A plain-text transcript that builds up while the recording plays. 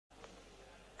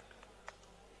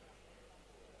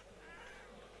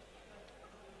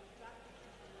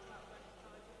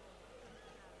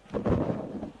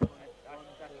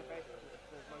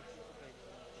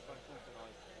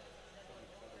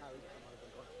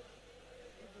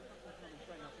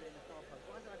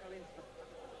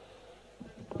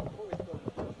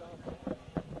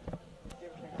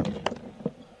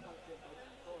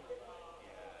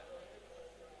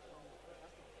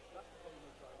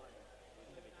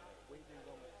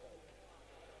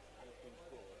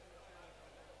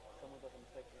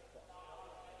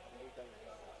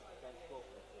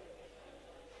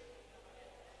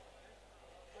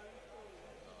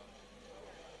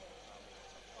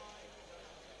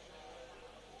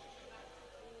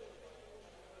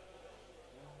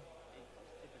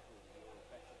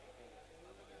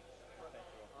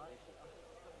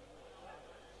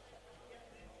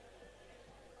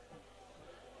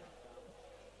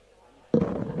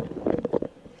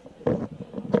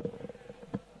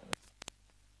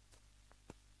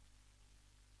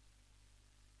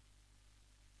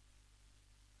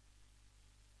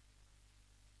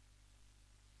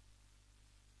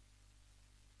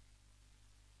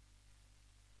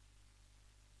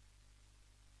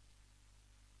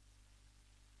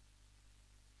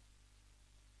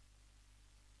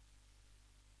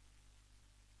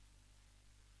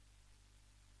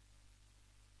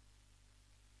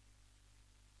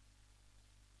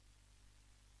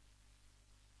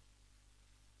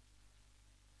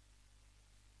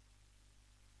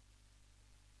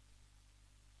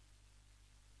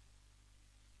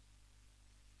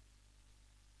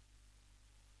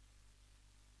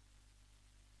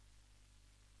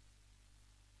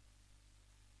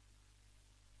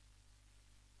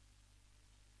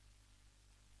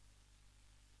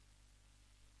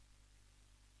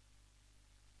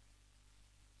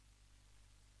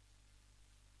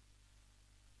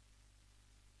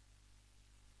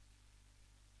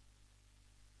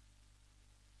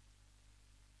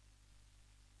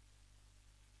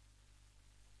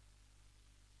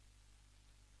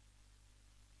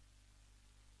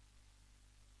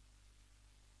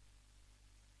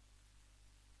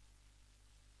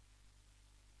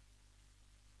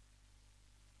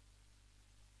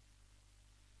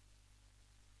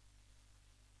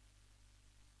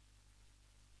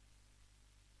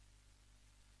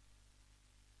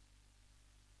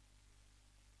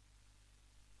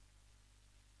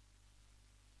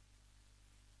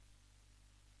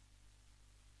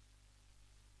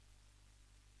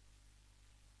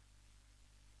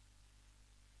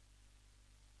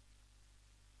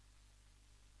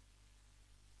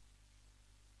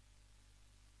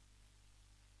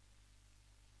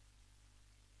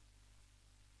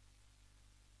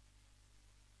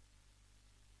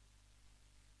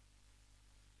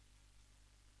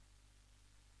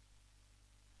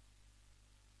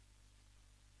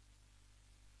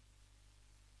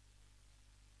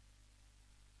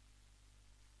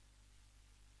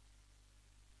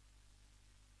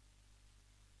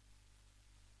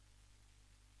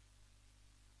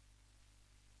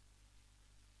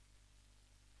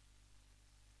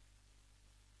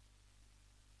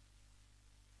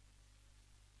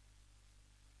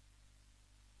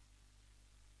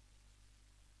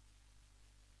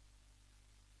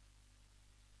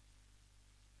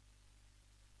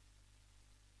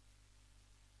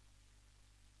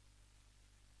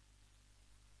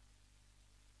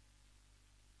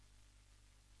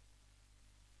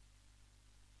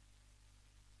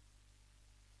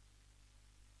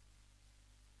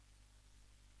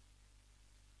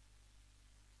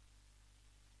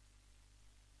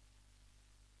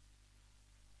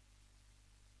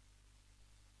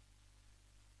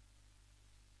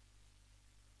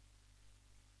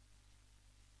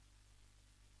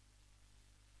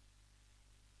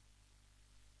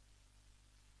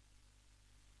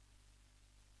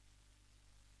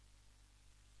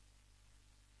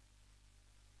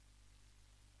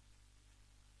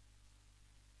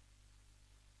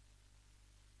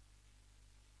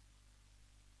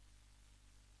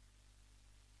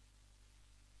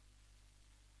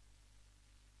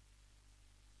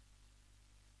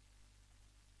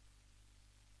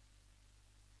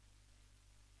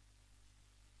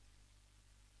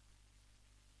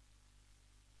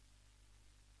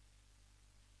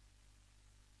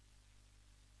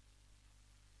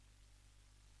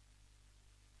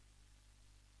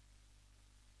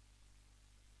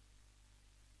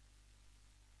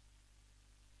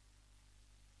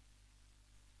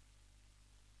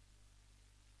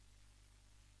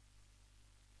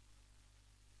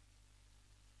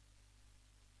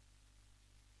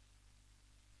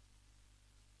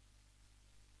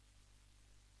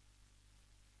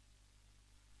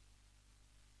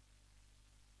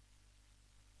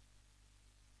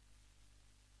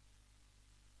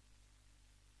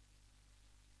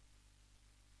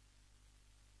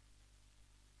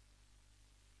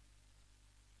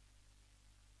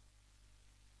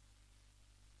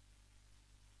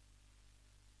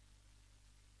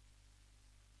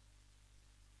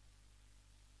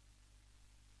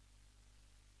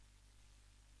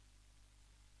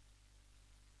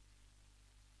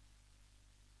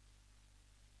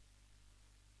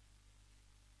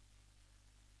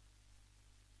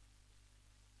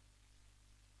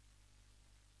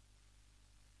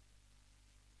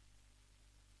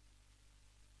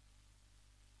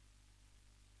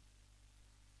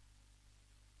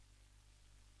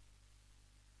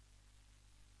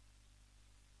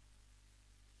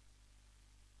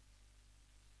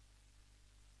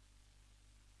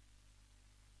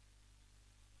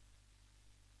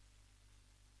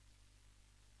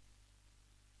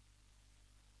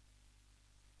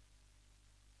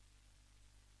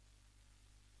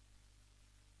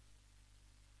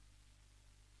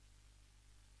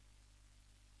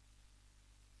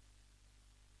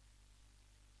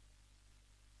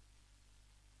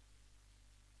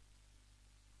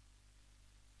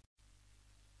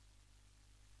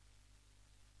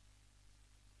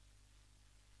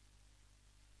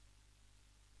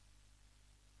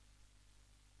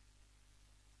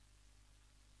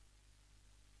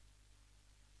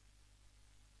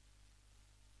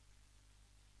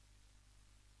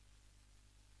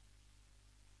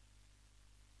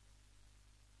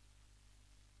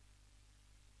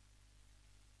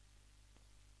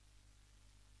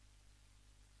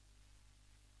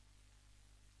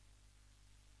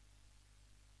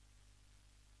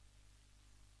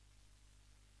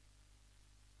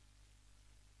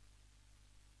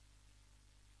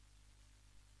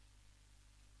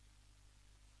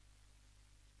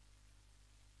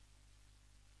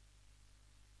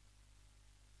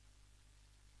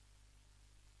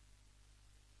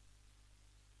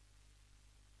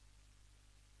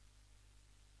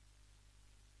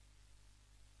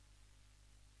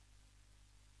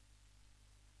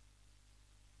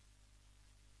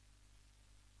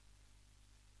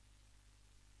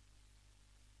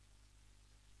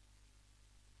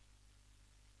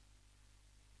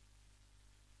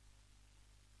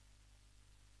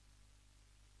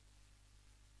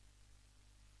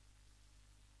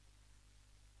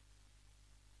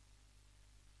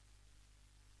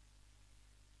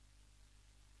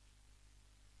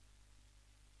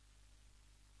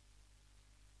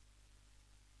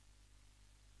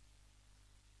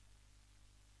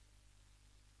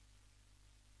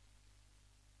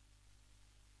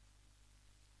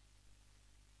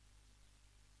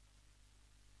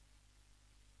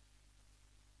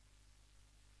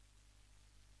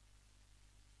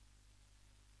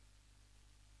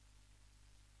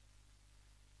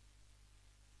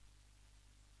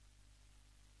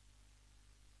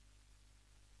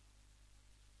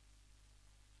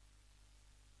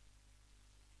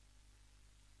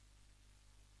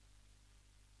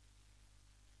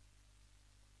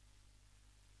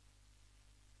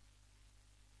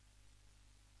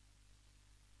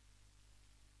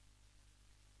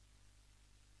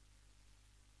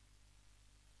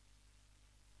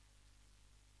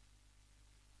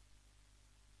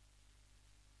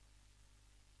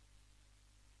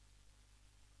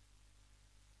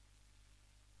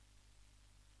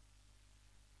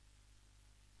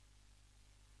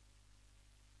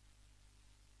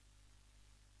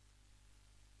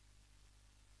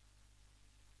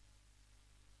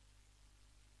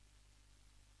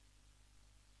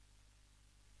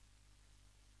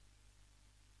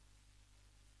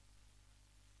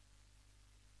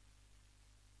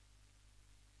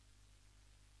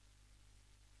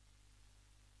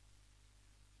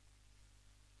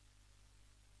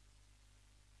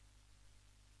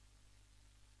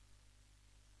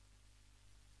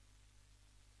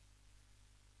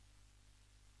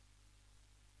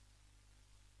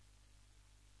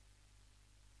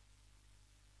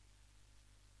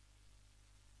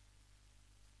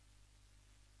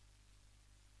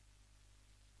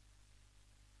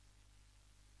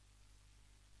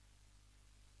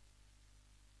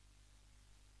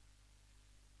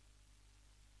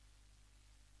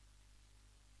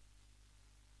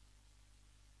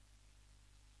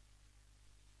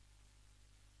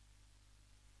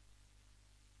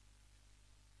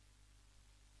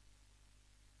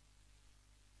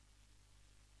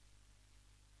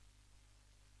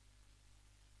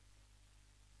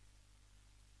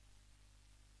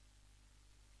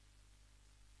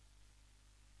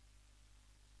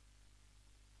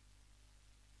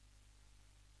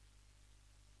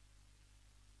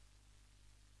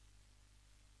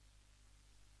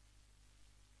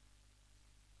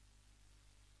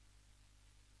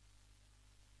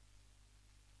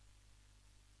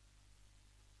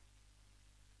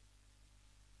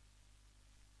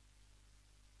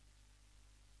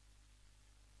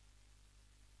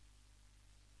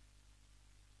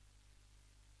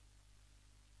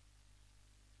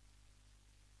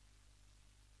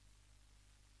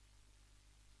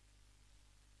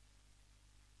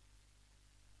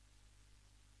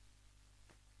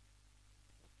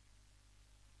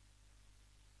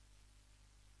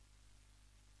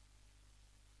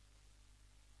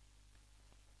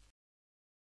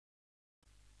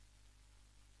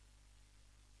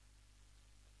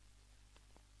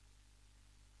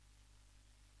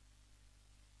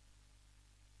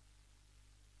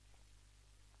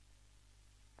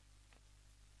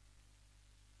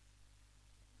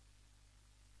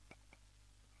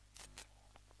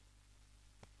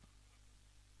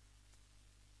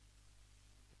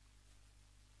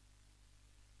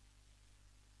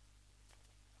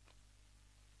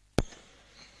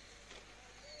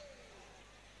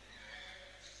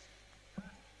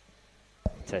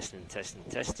Testing, testing,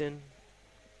 testing.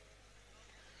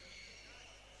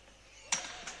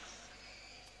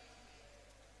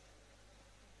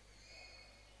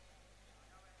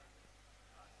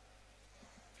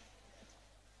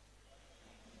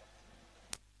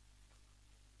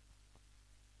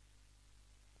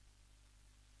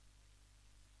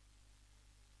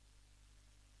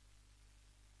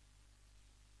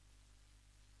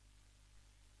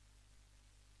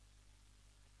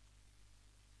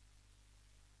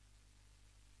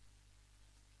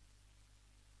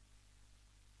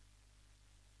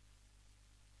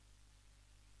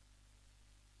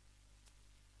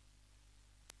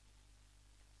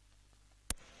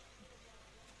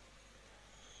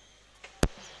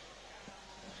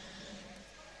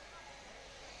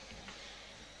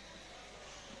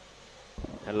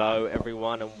 Hello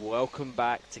everyone and welcome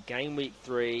back to game week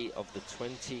 3 of the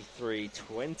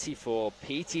 23-24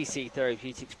 PTC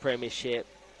Therapeutics Premiership,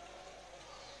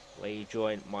 where you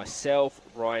join myself,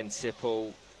 Ryan Sipple,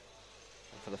 and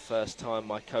for the first time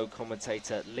my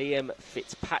co-commentator Liam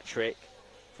Fitzpatrick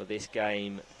for this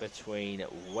game between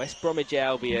West Bromwich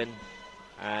Albion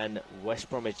and West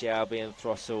Bromwich Albion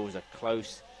Throstles, a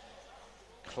close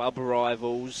club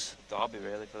rivals. Derby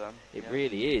really for them. It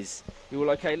really is. You all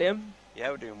okay, Liam? Yeah,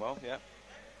 we're doing well, yeah.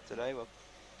 Today, well,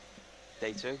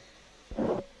 day 2.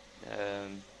 Going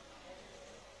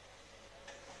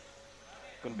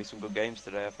to be some good games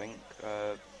today, I think.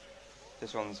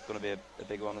 This one's going to be a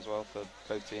big one as well for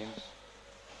both teams.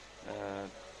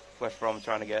 West Brom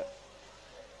trying to get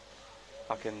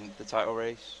back in the title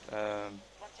race, and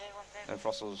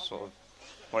Throstles sort of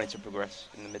wanting to progress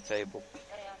in the mid-table.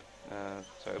 So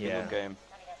it'll be a good game.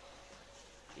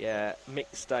 Yeah,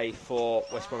 mixed day for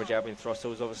West Bromwich Albion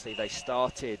Throstles. Obviously, they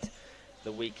started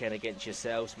the weekend against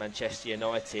yourselves, Manchester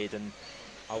United, and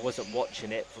I wasn't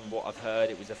watching it. From what I've heard,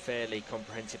 it was a fairly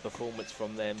comprehensive performance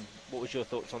from them. What was your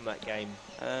thoughts on that game?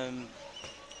 I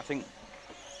think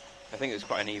it was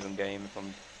quite an even game, if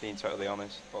I'm being totally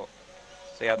honest. But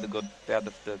they had the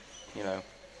you know,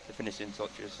 the finishing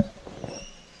touches.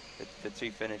 The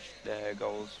 2 finished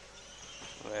goals,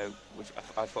 which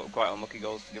I thought were quite unlucky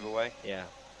goals to give away. Yeah.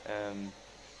 I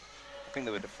think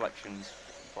there were deflections,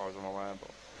 as far as I'm aware, but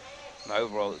no,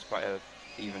 overall it was quite an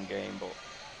even game. But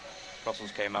Brussels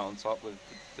came out on top with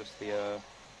just the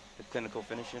clinical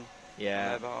finishing.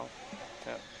 Yeah.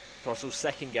 Yeah. Brussels'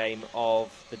 second game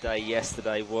of the day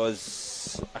yesterday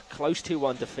was a close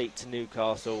 2-1 defeat to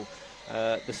Newcastle.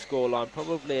 The scoreline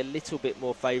probably a little bit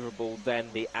more favourable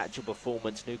than the actual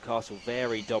performance. Newcastle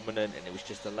very dominant, and it was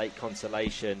just a late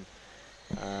consolation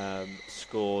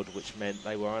scored, which meant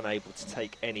they were unable to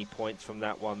take any points from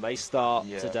that one. They start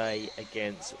today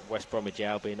against West Bromwich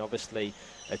Albion, obviously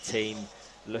a team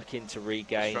looking to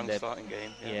regain their starting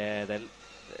game. They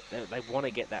want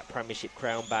to get that Premiership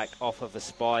crown back off of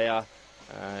Aspire.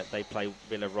 They play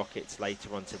Villa Rockets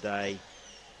later on today.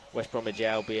 West Bromwich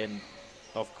Albion,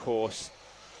 of course,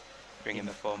 bringing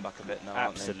the form back a bit now.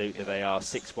 Absolutely, they are.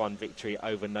 6-1 victory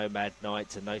over Nomad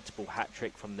Knights, a notable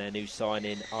hat-trick from their new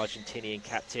signing, Argentinian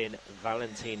captain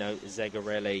Valentino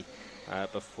Zegarelli,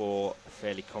 before a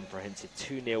fairly comprehensive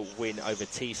 2-0 win over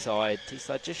Teesside.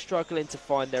 Teesside just struggling to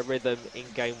find their rhythm in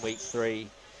game week 3.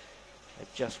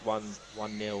 They've just won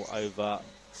 1-0 over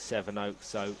Sevenoaks,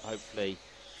 so hopefully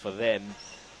for them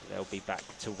they'll be back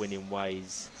to winning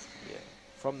ways. Yeah.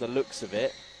 From the looks of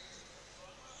it,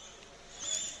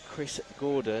 Chris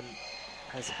Gordon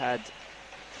has had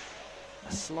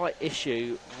a slight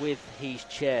issue with his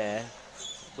chair.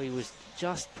 We was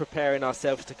just preparing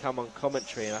ourselves to come on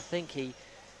commentary, and I think he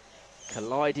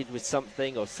collided with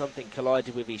something, or something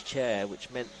collided with his chair, which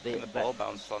meant the ball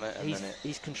bounced on it, and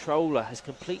his controller has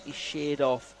completely sheared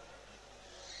off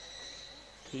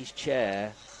his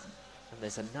chair, and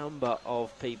there's a number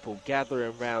of people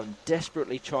gathering around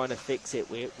desperately trying to fix it.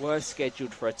 We were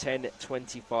scheduled for a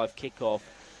 10:25 kickoff.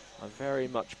 I very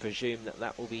much presume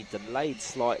that will be delayed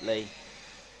slightly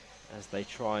as they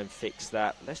try and fix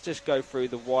that. Let's just go through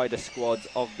the wider squads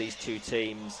of these two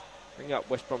teams. Bring up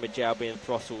West Bromwich Albion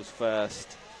Throstles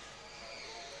first.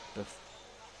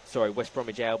 West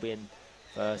Bromwich Albion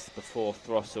first before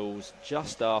Throstles.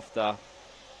 Just after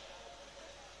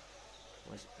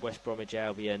West Bromwich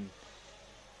Albion,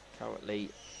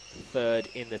 currently third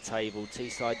in the table.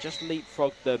 Teesside just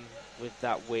leapfrogged them with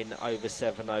that win over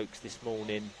Sevenoaks this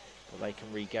morning. They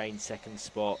can regain second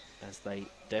spot as they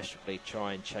desperately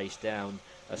try and chase down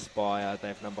Aspire. They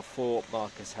have number 4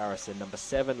 Marcus Harrison, number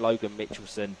 7 Logan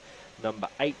Mitchelson, number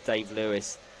 8 Dave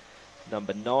Lewis,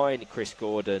 number 9 Chris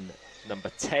Gordon,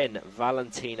 number 10,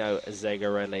 Valentino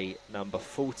Zegarelli, number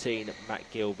 14, Matt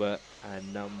Gilbert,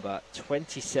 and number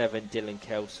 27, Dylan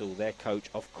Kelsall. Their coach,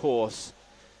 of course,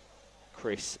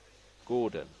 Chris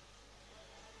Gordon.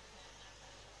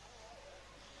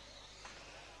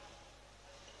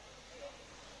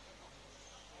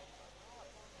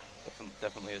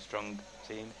 Definitely a strong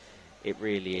team. It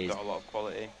really is. Got a lot of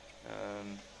quality.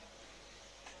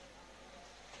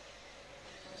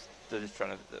 They're just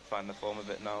trying to find the form of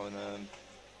it now, and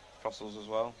Throssles as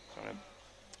well.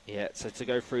 Yeah, so to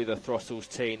go through the Throstles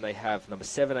team, they have number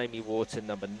 7, Amy Wharton,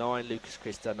 number 9, Lucas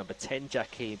Christa, number 10,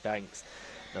 Jackie Banks,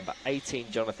 number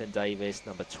 18, Jonathan Davis,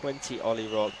 number 20, Ollie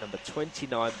Rock, number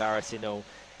 29, Barrett Inall,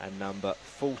 and number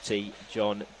 40,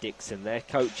 John Dixon. Their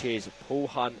coaches, Paul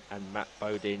Hunt and Matt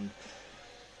Bodin.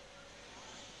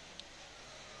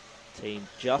 Team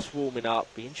just warming up.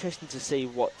 Be interesting to see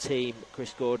what team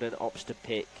Chris Gordon opts to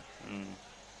pick.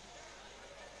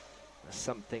 That's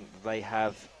something they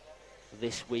have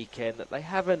this weekend that they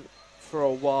haven't for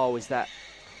a while, is that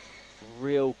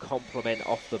real complement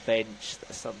off the bench.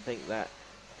 That's something that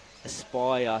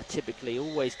Aspire typically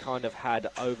always kind of had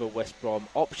over West Brom.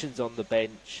 Options on the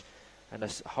bench and a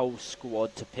whole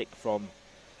squad to pick from.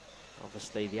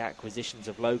 Obviously the acquisitions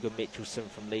of Logan Mitchelson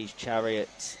from Leeds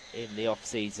Chariots in the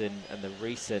off-season, and the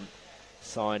recent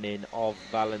signing of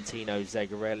Valentino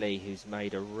Zegarelli, who's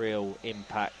made a real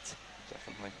impact.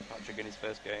 Definitely. Patrick in his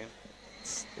first game.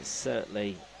 It's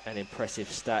certainly an impressive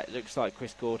stat. It looks like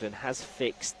Chris Gordon has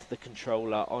fixed the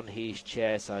controller on his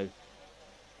chair, so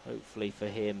hopefully for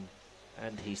him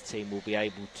and his team will be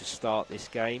able to start this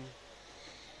game.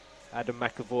 Adam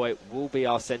McAvoy will be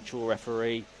our central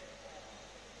referee.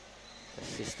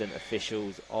 Assistant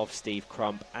officials of Steve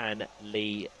Crump and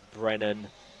Lee Brennan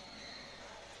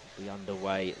will be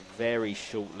underway very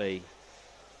shortly.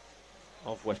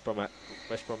 Of West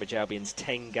Bromwich Albion's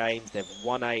 10 games, they've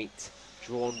won 8,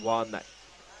 drawn 1. That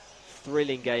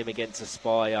thrilling game against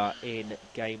Aspire in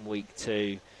game week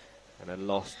 2, and a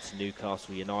loss to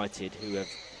Newcastle United, who have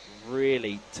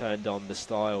really turned on the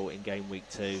style in game week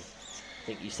 2. I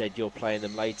think you said you're playing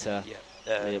them later.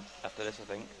 Yeah, after this, I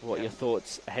think. What are your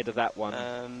thoughts ahead of that one?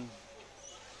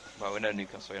 Well, we know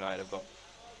Newcastle United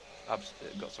have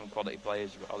got some quality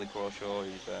players. You've got Ollie Crawshaw,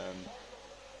 who's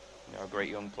a great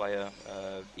young player.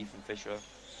 Ethan Fisher,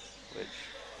 which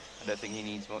I don't think he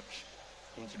needs much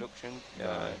introduction.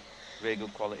 Really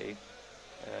good quality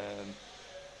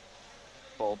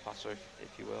ball passer,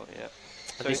 if you will. Yeah.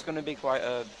 So it's going to be quite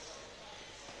a.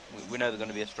 We know they're going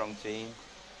to be a strong team.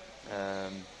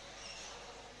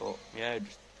 But yeah,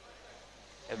 just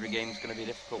every game's going to be a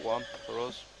difficult one for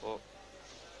us, but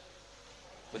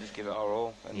we'll just give it our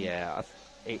all. And yeah,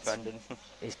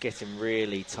 it's getting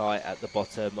really tight at the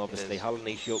bottom. Obviously, Hull and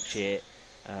East Yorkshire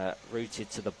rooted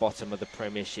to the bottom of the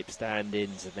Premiership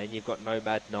standings, and then you've got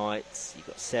Nomad Knights, you've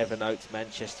got Sevenoaks,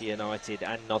 Manchester United,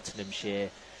 and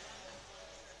Nottinghamshire.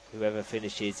 Whoever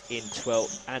finishes in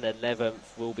 12th and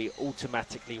 11th will be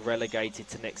automatically relegated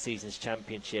to next season's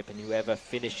championship, and whoever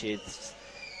finishes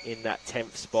in that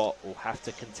 10th spot will have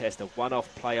to contest a one-off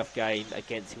playoff game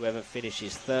against whoever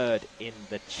finishes 3rd in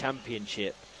the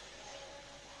championship.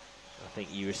 I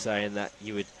think you were saying that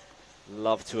you would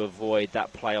love to avoid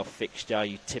that playoff fixture.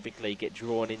 You typically get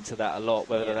drawn into that a lot,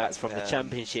 whether that's from the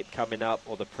championship coming up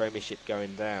or the Premiership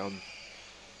going down.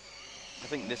 I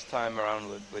think this time around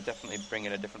we're definitely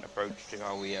bringing a different approach to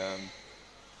how we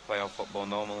play our football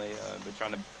normally. We're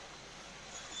trying to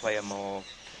play a more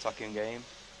attacking game.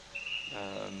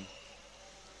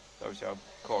 Obviously our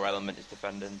core element is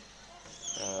defending,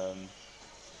 and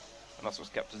that's what's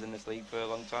kept us in this league for a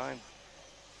long time.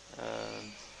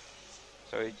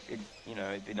 So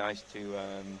it'd be nice to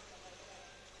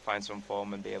find some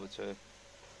form and be able to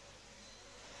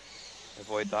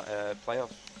avoid that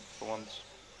playoff for once.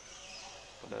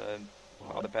 But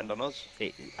that'll depend on us.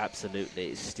 Absolutely,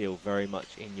 it's still very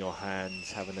much in your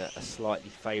hands, having a slightly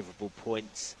favourable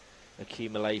points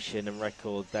accumulation and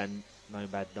record than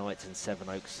Nomad Knights and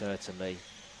Sevenoaks, certainly.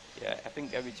 Yeah, I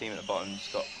think every team at the bottom's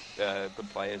got good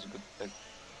players, a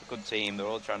good team. They're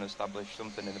all trying to establish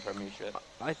something in the Premiership.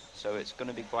 So it's going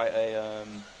to be quite a...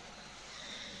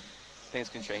 things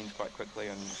can change quite quickly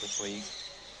in this league,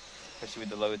 especially with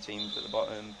the lower teams at the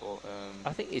bottom. But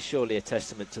I think it's surely a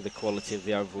testament to the quality of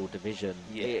the overall division.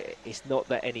 Yeah. It's not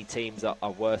that any teams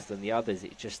are worse than the others.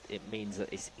 It means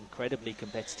that it's incredibly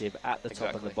competitive at the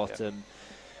top and the bottom.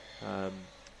 Yeah.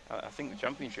 I think the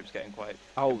Championship's getting quite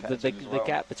the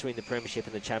gap between the Premiership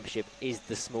and the Championship is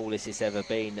the smallest it's ever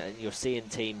been, and you're seeing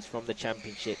teams from the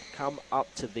Championship come up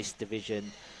to this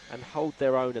division and hold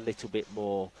their own a little bit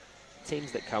more.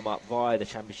 Teams that come up via the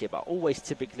Championship are always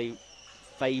typically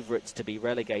favourites to be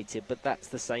relegated, but that's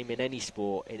the same in any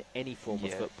sport, in any form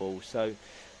of football. So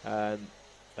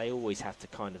they always have to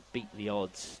kind of beat the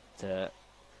odds to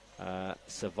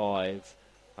survive.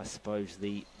 I suppose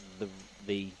the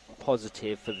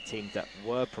positive for the teams that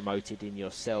were promoted in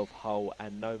yourself, Hull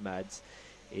and Nomads,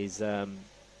 is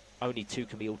only 2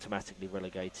 can be automatically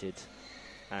relegated,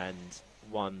 and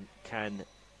 1 can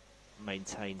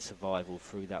maintain survival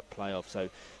through that playoff. So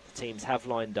the teams have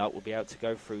lined up. We'll be able to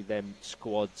go through them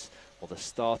squads, or the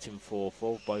starting 4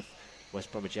 for both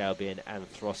West Bromwich Albion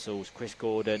and Throstles. Chris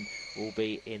Gordon will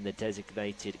be in the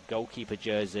designated goalkeeper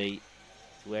jersey,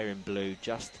 wearing blue,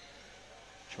 just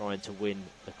trying to win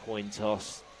the coin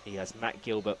toss. He has Matt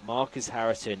Gilbert, Marcus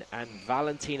Harrison and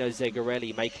Valentino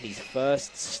Zegarelli making his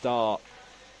first start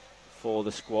for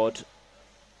the squad.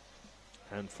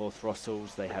 And for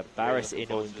Throstles, they have Barris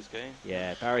Inall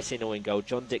in goal,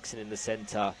 John Dixon in the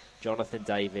centre, Jonathan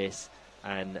Davis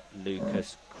and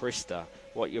Lucas Christa.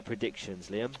 What are your predictions,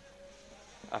 Liam?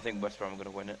 I think West Brom are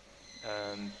going to win it.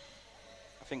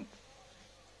 I think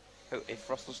if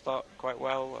Throstles start quite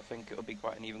well, I think it'll be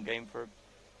quite an even game for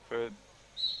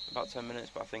about 10 minutes.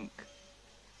 But I think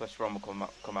West Brom will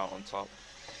come out on top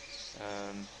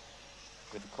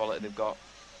with the quality they've got.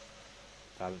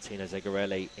 Valentino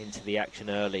Zegarelli into the action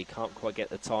early, can't quite get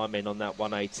the time in on that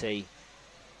 180.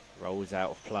 Rolls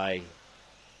out of play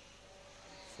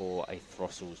for a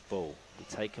Throstles ball. Be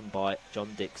taken by John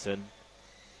Dixon.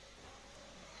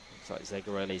 Looks like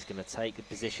Zegarelli is going to take the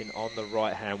position on the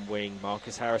right-hand wing.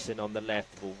 Marcus Harrison on the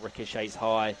left. The ball ricochets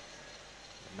high.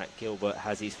 And Matt Gilbert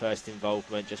has his first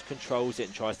involvement, just controls it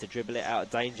and tries to dribble it out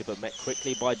of danger, but met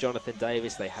quickly by Jonathan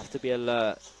Davis. They have to be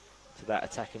alert to that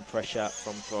attacking pressure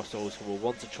from Throstles, who will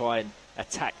want to try and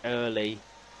attack early.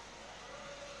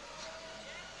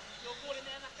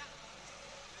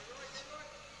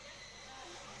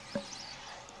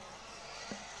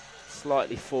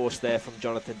 Slightly forced there from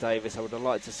Jonathan Davis. I would have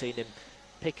liked to have seen him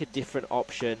pick a different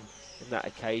option in that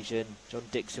occasion. John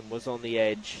Dixon was on the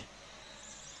edge.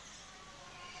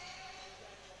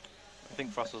 I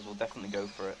think Throstles will definitely go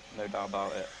for it, no doubt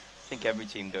about it. I think every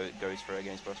team goes for it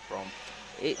against West Brom.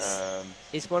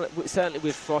 It's one, certainly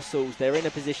with Throstles, they're in a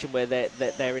position where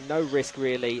they're in no risk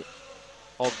really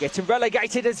of getting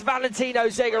relegated, as Valentino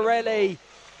Zegarelli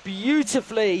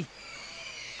beautifully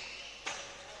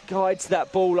guides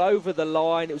that ball over the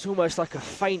line. It was almost like a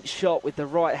feint shot with the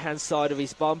right-hand side of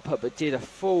his bumper, but did a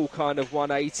full kind of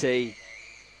 180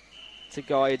 to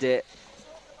guide it.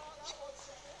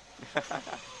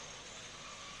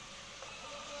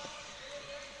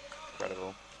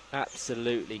 Incredible.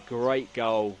 Absolutely great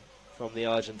goal from the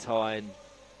Argentine.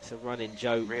 It's a running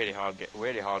joke. Really hard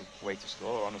way to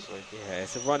score, honestly. Yeah,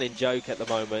 it's a running joke at the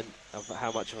moment of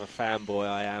how much of a fanboy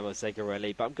I am of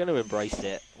Zegarelli, but I'm going to embrace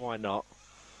it. Why not?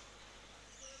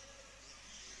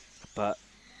 But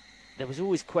there was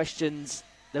always questions.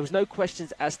 There was no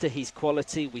questions as to his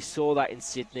quality. We saw that in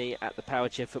Sydney at the Power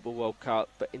Chair Football World Cup.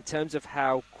 But in terms of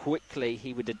how quickly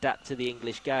he would adapt to the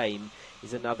English game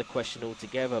is another question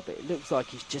altogether. But it looks like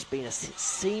he's just been a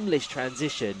seamless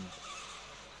transition.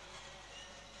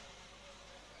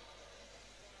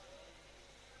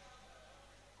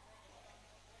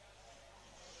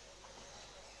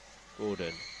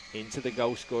 Gordon into the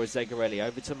goal scorer Zegarelli,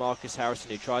 over to Marcus Harrison,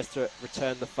 who tries to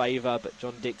return the favour, but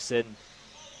John Dixon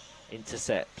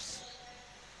intercepts.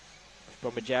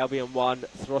 Bromwich Albion 1,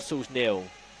 Throstles 0.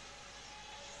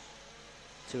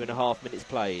 2.5 minutes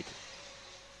played.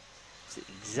 It's the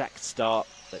exact start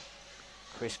that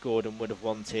Chris Gordon would have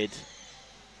wanted.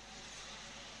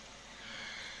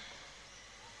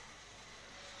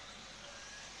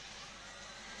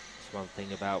 One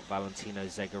thing about Valentino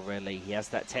Zegarelli, he has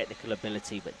that technical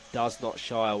ability but does not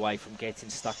shy away from getting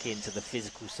stuck into the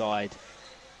physical side.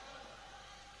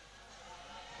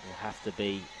 Will have to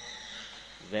be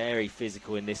very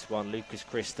physical in this one. Lucas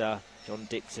Christa, John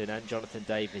Dixon and Jonathan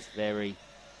Davis, very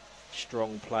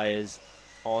strong players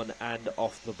on and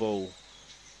off the ball.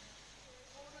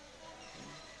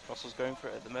 Russell's going for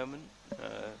it at the moment.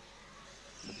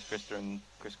 Lucas Christa and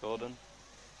Chris Gordon.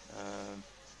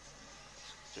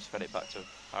 Just fed it back to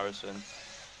Harrison.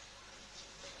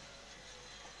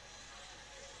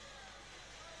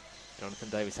 Jonathan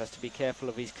Davis has to be careful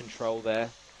of his control there.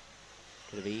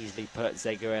 Could have easily put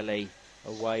Zegarelli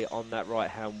away on that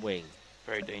right-hand wing.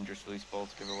 Very dangerous loose ball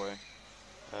to give away.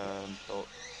 But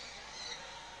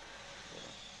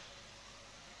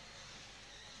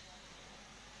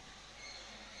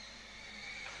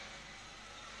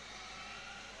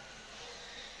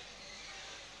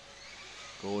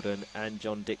Gordon and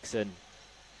John Dixon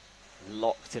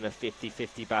locked in a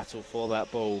 50-50 battle for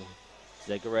that ball.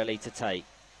 Zegarelli to take.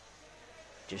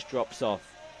 just drops off,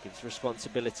 gives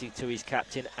responsibility to his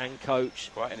captain and coach.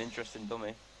 Quite an interesting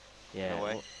dummy. Yeah. In a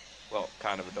way. Well,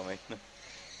 kind of a dummy.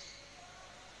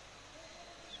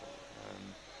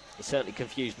 It certainly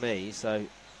confused me, so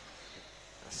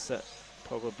that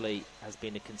probably has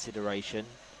been a consideration.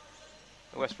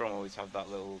 West Brom always have that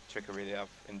little trickery they have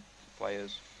in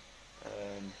players.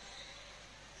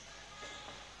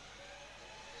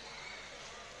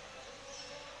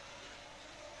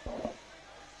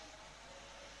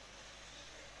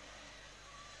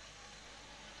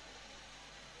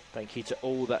 Thank you to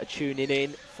all that are tuning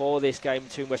in for this game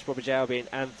between West Bromwich Albion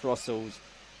and Throstles.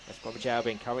 West Bromwich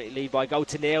Albion currently lead by goal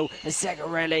to nil, and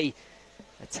Zegarelli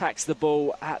attacks the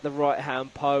ball at the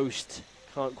right-hand post.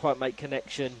 Can't quite make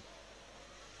connection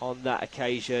on that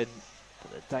occasion,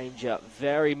 but the danger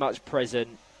very much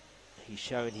present. He's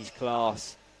showing his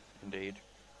class. Indeed.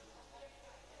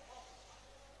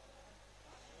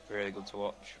 Really good to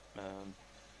watch.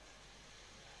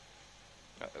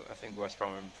 I think West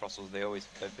Brom and Throstles, they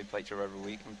play each other every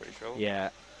week, I'm pretty sure.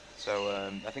 Yeah.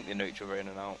 So I think they know each other in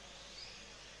and out.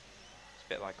 It's a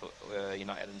bit like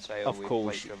United and Sale. Of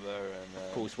course. Play each other. And,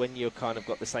 of course, when you're kind of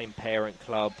got the same parent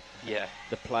club, yeah,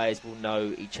 the players will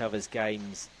know each other's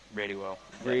games really well.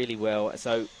 Really well.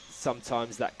 So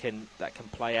sometimes that can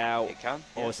play out. It can.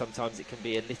 Or Yeah. sometimes it can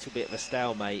be a little bit of a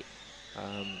stalemate.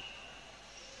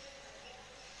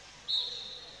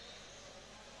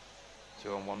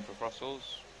 2-on-1 for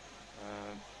Throstles.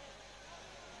 I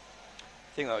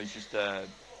think that was just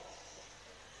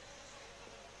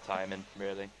timing,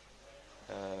 really.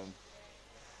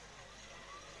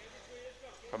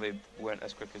 Probably weren't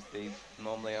as quick as they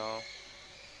normally are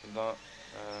with that.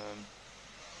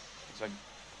 It's like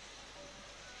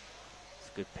It's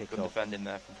a good pick good off. defending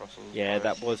there from Throstles. Yeah,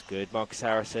 that was good. Marcus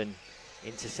Harrison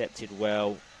intercepted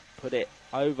well, put it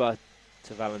over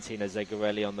to Valentino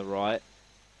Zegarelli on the right,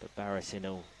 but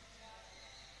Barricino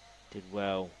did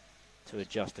well to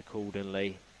adjust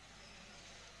accordingly.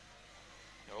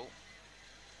 Oh.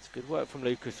 It's good work from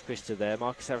Lucas Christa there.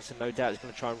 Marcus Harrison, no doubt, is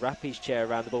going to try and wrap his chair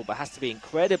around the ball, but has to be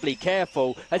incredibly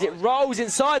careful as it rolls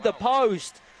inside the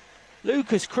post.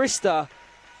 Lucas Christa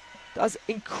does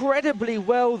incredibly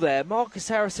well there. Marcus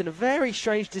Harrison, a very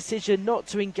strange decision not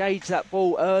to engage that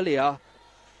ball earlier.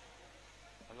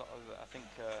 A lot of, I think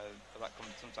that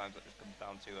comes sometimes. That just comes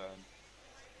down to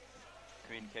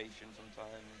communication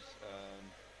sometimes,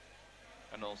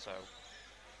 and also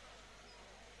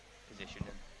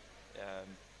positioning.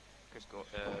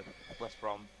 West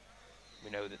Brom,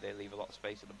 we know that they leave a lot of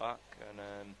space at the back,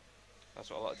 and that's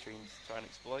what a lot of teams try and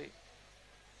exploit.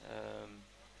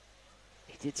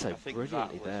 He did so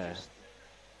brilliantly there. Just,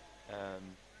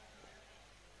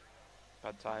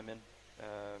 bad timing.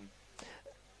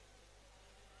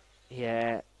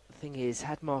 Yeah, the thing is,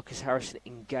 had Marcus Harrison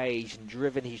engaged and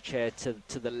driven his chair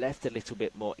to the left a little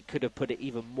bit more, it could have put it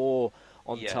even more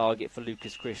on target for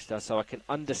Lucas Christa. So I can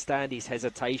understand his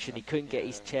hesitation. He couldn't get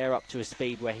his chair up to a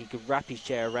speed where he could wrap his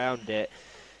chair around it.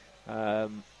 I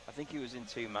think he was in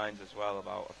two minds as well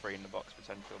about a free in the box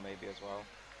potential maybe as well.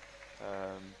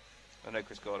 I know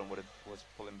Chris Gordon was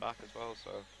pulling back as well,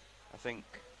 so I think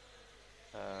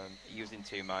he was in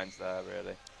two minds there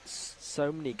really.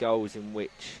 So many goals in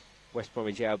which West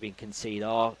Bromwich Albion concede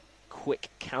are quick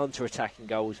counter-attacking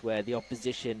goals where the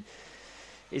opposition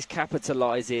is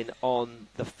capitalising on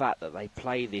the fact that they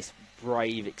play this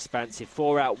brave, expansive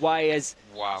four-out way as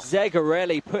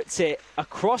Zegarelli puts it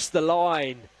across the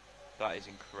line. That is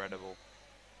incredible.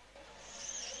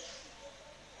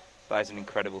 That is an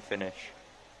incredible finish.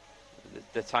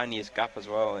 The tiniest gap as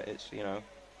well. It's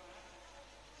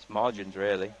it's margins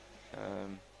really.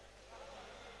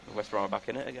 West Brom are back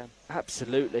in it again.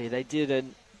 Absolutely, they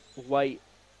didn't wait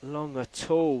long at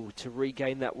all to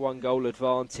regain that one-goal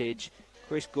advantage.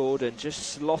 Chris Gordon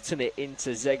just slotting it into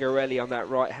Zegarelli on that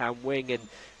right-hand wing, and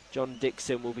John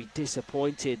Dixon will be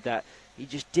disappointed that he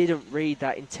just didn't read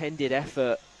that intended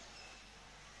effort.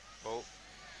 Oh.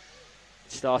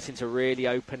 Starting to really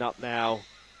open up now.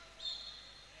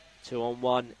 2-on-1.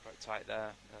 Quite tight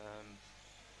there.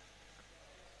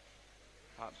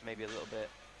 Perhaps maybe a little bit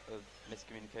of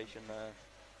miscommunication there.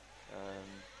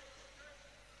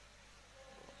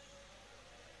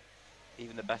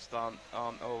 Even the best aren't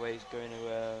always going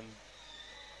to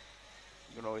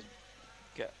always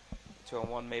get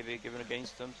 2-on-1 maybe given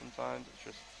against them sometimes. It's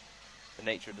just the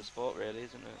nature of the sport really,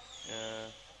 isn't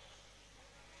it?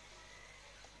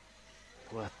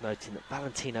 Worth noting that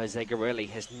Valentino Zegarelli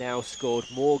has now scored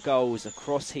more goals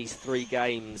across his 3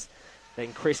 games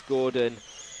than Chris Gordon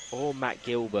or Matt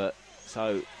Gilbert.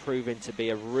 So proving to be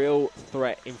a real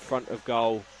threat in front of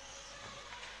goal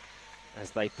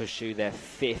as they pursue their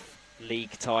 5th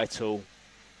league title.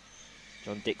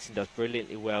 John Dixon does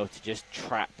brilliantly well to just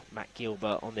trap Matt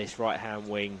Gilbert on this right-hand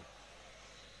wing.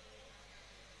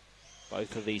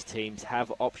 Both of these teams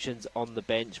have options on the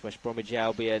bench. West Bromwich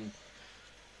Albion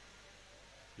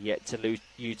yet to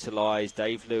utilise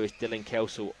Dave Lewis, Dylan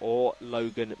Kelsall or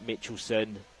Logan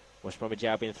Mitchelson. West Bromwich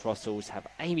Albion Throstles have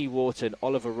Amy Wharton,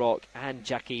 Oliver Rock and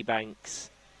Jackie Banks.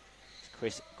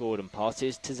 Chris Gordon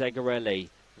passes to Zegarelli,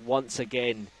 once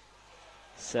again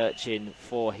searching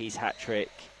for his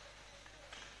hat-trick.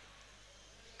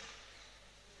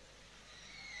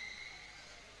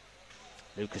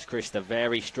 Lucas Christa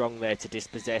very strong there to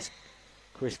dispossess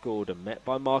Chris Gordon, met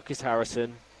by Marcus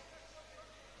Harrison.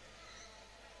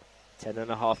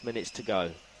 10.5 minutes to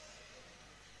go.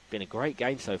 Been a great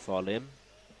game so far, Liam.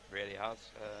 Really has.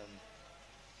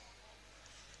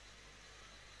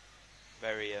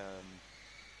 I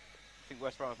think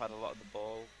West Brom have had a lot of the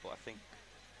ball, but I think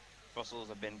Throssels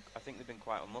have been. I think they've been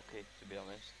quite unlucky, to be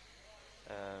honest.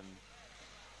 I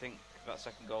think that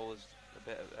second goal was a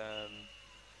bit.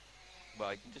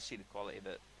 Well, you can just see the quality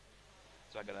that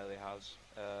Zaganelli has.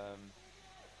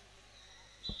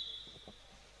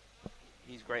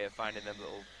 He's great at finding them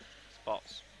little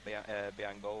spots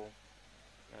behind goal.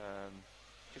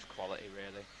 Just quality,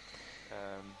 really.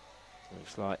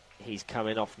 Looks like he's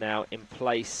coming off now in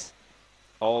place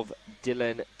of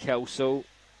Dylan Kelsall.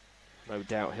 No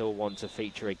doubt he'll want to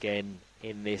feature again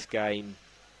in this game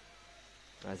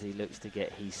as he looks to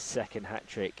get his second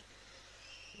hat-trick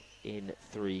in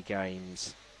 3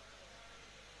 games.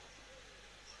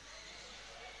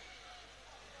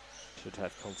 Should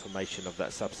have confirmation of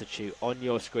that substitute on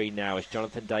your screen now as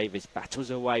Jonathan Davis battles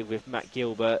away with Matt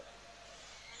Gilbert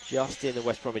just in the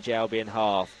West Bromwich Albion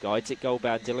half. Guides it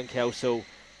goal-bound. Dylan Kelsall,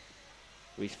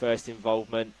 with his first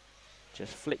involvement,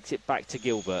 just flicks it back to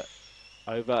Gilbert.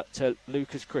 Over to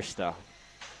Lucas Christa.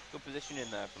 Good position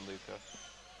in there from Luca.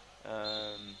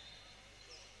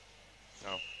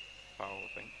 No, foul, I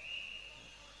think.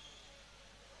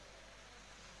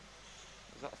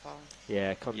 Was that a foul?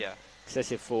 Yeah,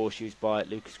 excessive force used by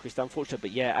Lucas Christa. Unfortunate,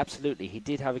 but yeah, absolutely. He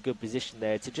did have a good position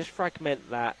there to just fragment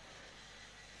that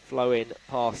flowing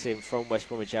passing from West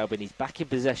Bromwich Albion. He's back in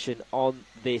possession on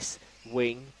this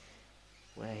wing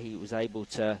where he was able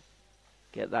to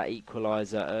get that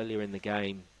equaliser earlier in the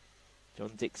game.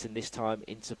 John Dixon this time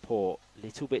in support.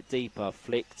 Little bit deeper,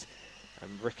 flicked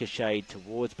and ricocheted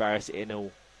towards Barris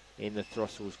Innell in the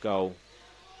Throstles goal.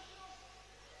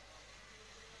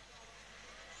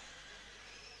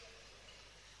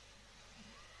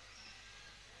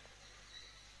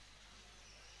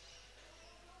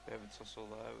 David tussle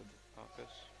there with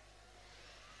Marcus.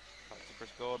 Back to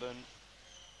Chris Gordon.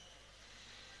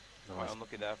 Nice. Quite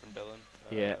unlucky there from Dylan.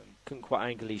 Yeah, couldn't quite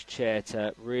angle his chair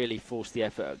to really force the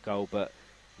effort at goal, but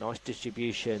nice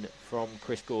distribution from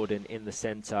Chris Gordon in the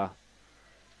centre.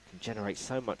 Can generate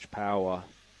so much power.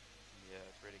 Yeah,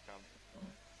 it really can.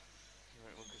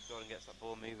 Right, when Chris Gordon gets that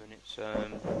ball moving, it's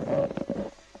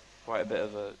quite a bit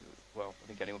of a... Well, I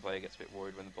think any player gets a bit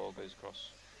worried when the ball goes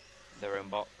across their own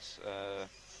box.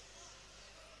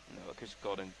 Chris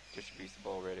Gordon distributes the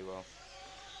ball really well.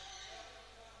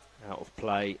 Out of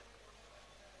play.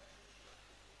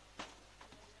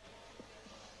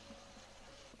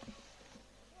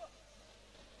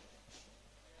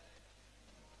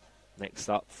 Next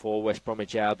up for West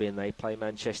Bromwich Albion, they play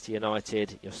Manchester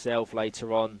United. Yourself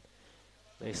later on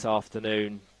this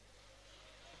afternoon.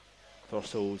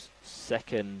 Throstles'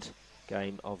 second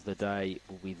game of the day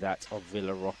will be that of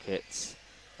Villa Rockets.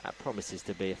 That promises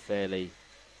to be a fairly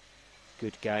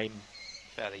good game.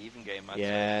 Fairly even game, I'd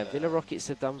yeah, say. Villa Rockets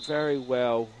have done very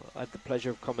well. I had the pleasure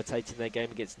of commentating their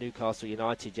game against Newcastle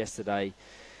United yesterday,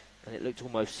 and it looked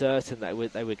almost certain that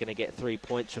they were going to get 3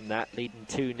 points from that, leading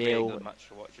 2-0 really good match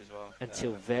to watch as well.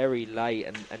 until very late,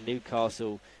 and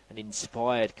Newcastle an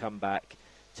inspired comeback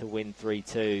to win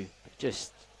 3-2.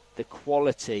 Just the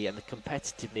quality and the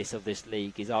competitiveness of this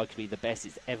league is arguably the best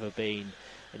it's ever been,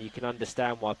 and you can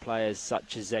understand why players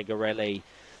such as Zegarelli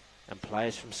and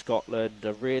players from Scotland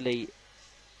are really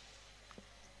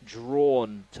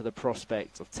drawn to the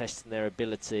prospect of testing their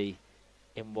ability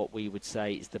in what we would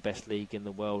say is the best league in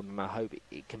the world, and I hope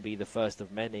it can be the first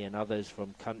of many, and others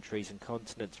from countries and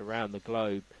continents around the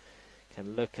globe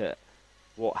can look at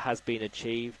what has been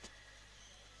achieved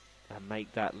and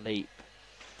make that leap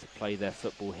to play their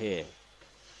football here.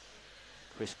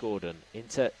 Chris Gordon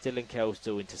into Dylan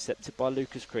Kelsall, intercepted by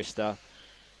Lucas Christa.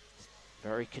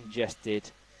 Very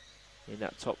congested in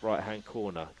that top right hand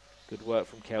corner. Good work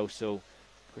from Kelsall.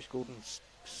 Chris Gordon's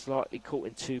slightly caught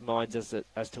in two minds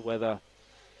as to whether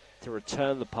to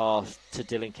return the pass to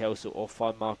Dylan Kelsall or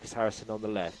find Marcus Harrison on the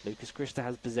left. Lucas Christa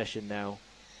has possession now.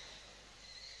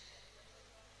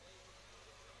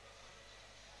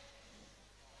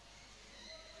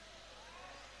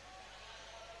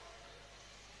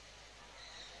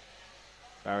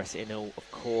 Barris Innell,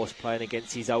 of course, playing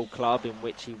against his old club in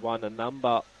which he won a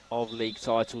number of league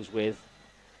titles with.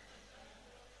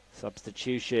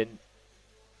 Substitution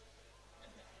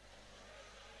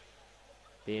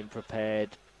being prepared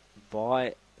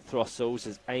by Throstles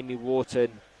as Amy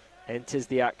Wharton enters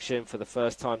the action for the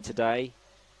first time today.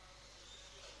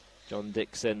 John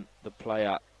Dixon, the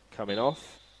player, coming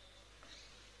off.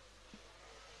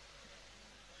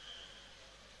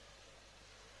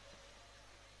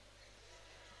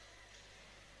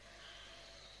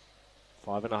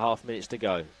 Five and a half minutes to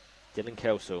go. Dylan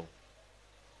Kelsall.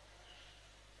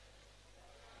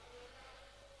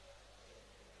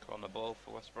 On the ball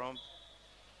for West Brom.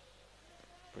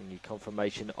 Bring you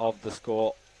confirmation of the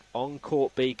score on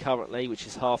Court B currently, which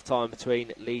is half-time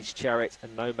between Leeds Chariot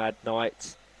and Nomad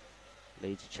Knights.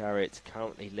 Leeds Chariot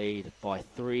currently lead by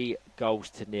 3 goals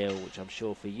to 0, which I'm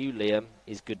sure for you, Liam,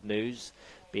 is good news,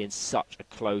 being such a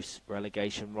close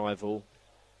relegation rival.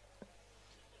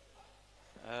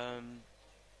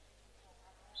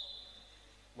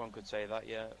 One could say that,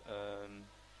 yeah.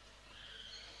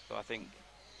 But I think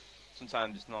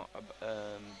sometimes it's not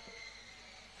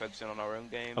focusing on our own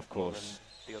game, of course,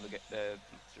 than the other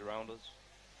around us.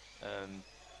 At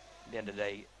the end of the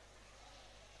day,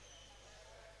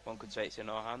 one could say it's in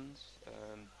our hands,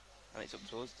 and it's up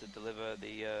to us to deliver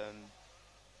the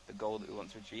goal that we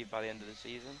want to achieve by the end of the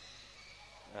season,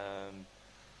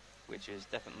 which is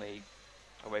definitely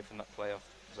away from that playoff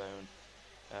zone,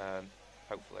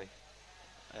 hopefully,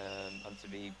 and to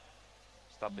be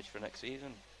established for next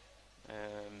season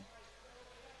in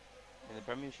the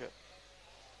Premiership.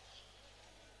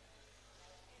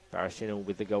 Barricino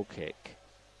with the goal kick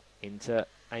into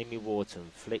Amy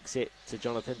Wharton, flicks it to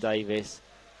Jonathan Davis,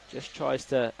 just tries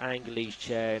to angle his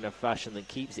chair in a fashion that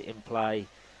keeps it in play.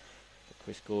 But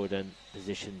Chris Gordon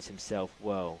positions himself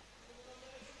well.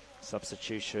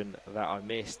 Substitution that I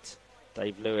missed.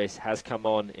 Dave Lewis has come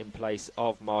on in place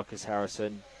of Marcus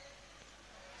Harrison.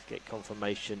 Let's get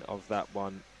confirmation of that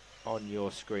one on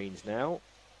your screens now.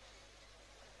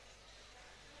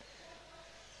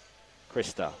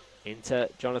 Christa into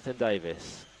Jonathan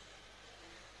Davis.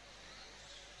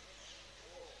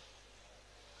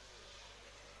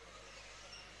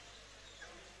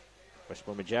 West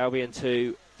Bromwich Albion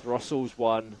 2, Throstles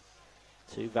 1,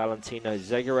 2 Valentino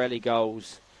Zegarelli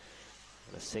goals,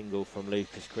 and a single from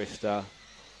Lucas Christa.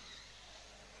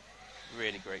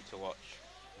 Really great to watch.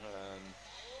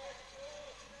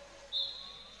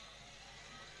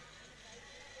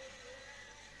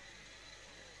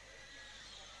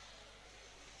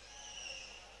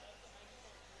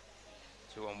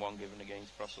 2-on-1 given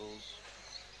against Brussels.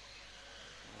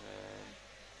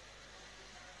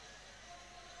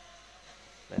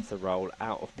 Left the roll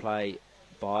out of play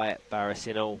by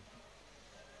Barricino.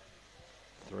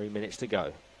 3 minutes to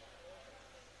go.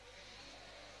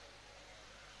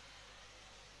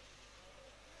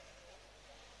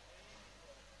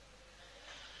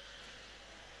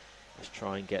 Let's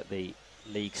try and get the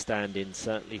league standing,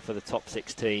 certainly for the top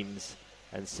 6 teams,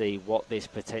 and see what this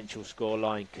potential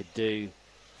scoreline could do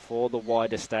for the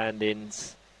wider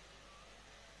standings.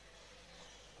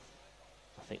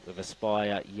 I think with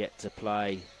Aspire yet to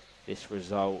play, this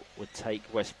result would take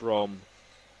West Brom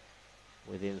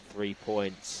within 3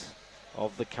 points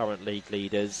of the current league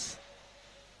leaders.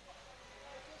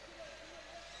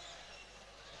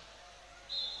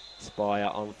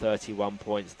 Aspire on 31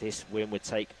 points. This win would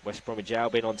take West Bromwich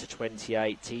Albion on to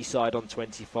 28, Teesside on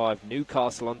 25,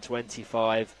 Newcastle on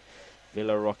 25,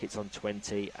 Villa Rockets on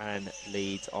 20 and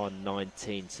Leeds on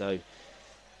 19. So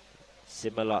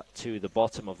similar to the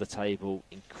bottom of the table,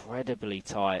 incredibly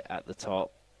tight at the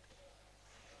top.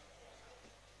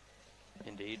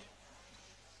 Indeed.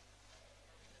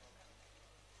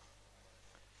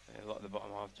 A lot of the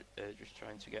bottom half just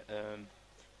trying to get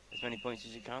as many points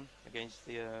as you can against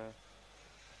the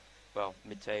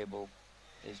mid-table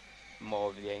is more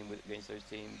of the aim against those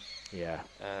teams. Yeah.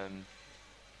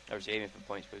 Obviously aiming for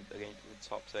points against the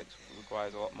top 6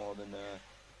 requires a lot more than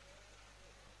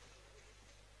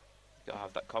got to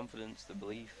have that confidence, the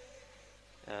belief,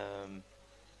 and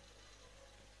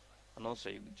also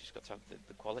you just got to have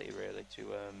the quality really to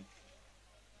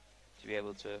be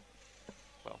able to,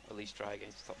 well, at least try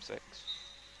against the top 6.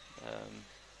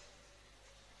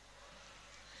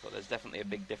 But there's definitely a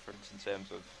big difference in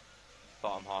terms of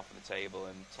bottom half of the table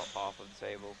and top half of the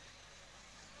table.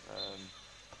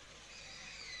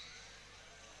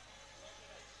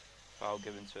 Foul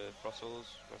given to Throssels.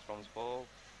 West Brom's ball.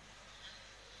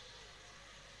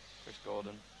 Chris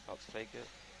Gordon about to take it.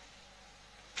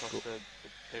 Across to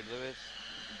David Lewis.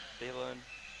 Dylan.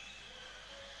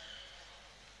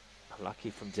 Lucky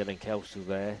from Dylan Kelsall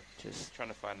there. Just trying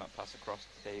to find that pass across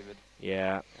to David.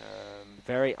 Yeah.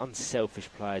 Very unselfish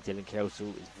player, Dylan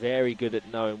Kelsall. Is very good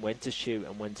at knowing when to shoot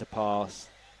and when to pass.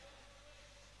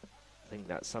 I think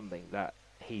that's something that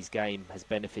his game has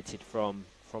benefited from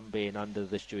being under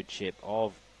the stewardship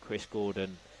of Chris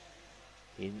Gordon.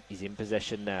 He's in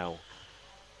possession now.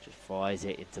 Just fires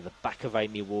it into the back of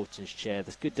Amy Wharton's chair.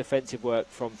 There's good defensive work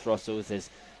from Throssels. There's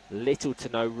little to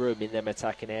no room in them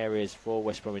attacking areas for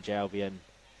West Bromwich Albion.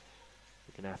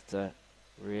 We're going to have to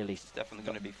really... It's definitely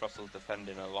going to be Throssels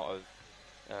defending a lot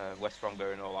of West Brom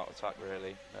going all out attack,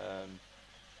 really.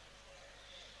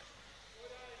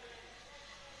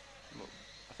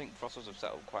 I think Throssels have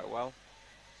settled quite well.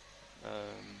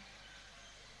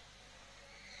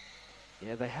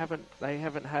 Yeah, they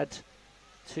haven't had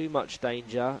too much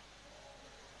danger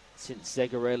since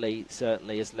Zegarelli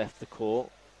certainly has left the court.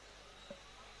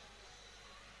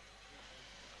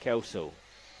 Kelsall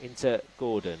into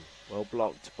Gordon, well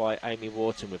blocked by Amy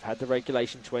Wharton. We've had the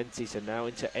regulation 20, so now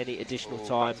into any additional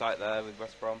time. Tight there with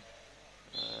West Brom.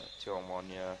 2-on-1,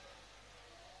 yeah.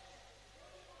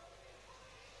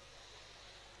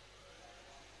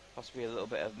 Possibly a little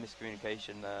bit of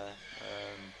miscommunication there.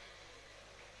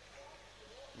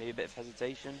 Maybe a bit of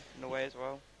hesitation in a way as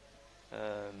well.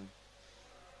 Yeah,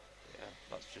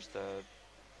 that's just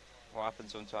what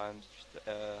happens sometimes. Just,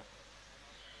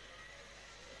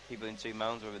 people in two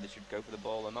mounds, whether they should go for the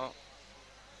ball or not.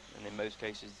 And in most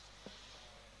cases,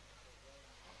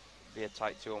 be a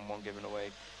tight 2-on-1 given away.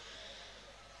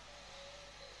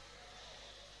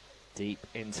 Deep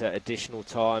into additional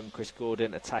time, Chris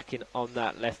Gordon attacking on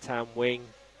that left-hand wing.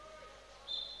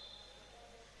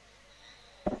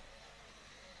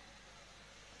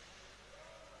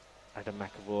 Adam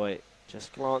McAvoy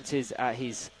just glances at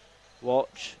his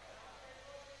watch.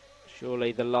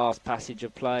 Surely the last passage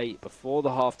of play before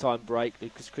the half-time break.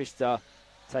 Lucas Christa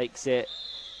takes it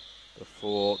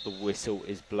before the whistle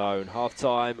is blown.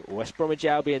 Half-time, West Bromwich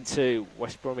Albion 2,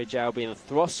 West Bromwich Albion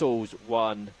Throstles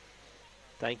 1.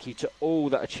 Thank you to all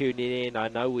that are tuning in. I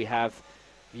know we have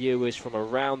viewers from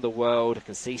around the world. I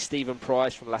can see Stephen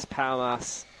Price from Las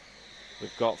Palmas.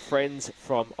 We've got friends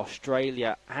from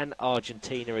Australia and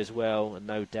Argentina as well, and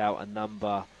no doubt a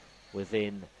number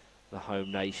within the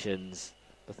home nations.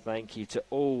 But thank you to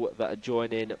all that are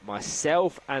joining,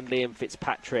 myself and Liam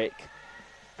Fitzpatrick.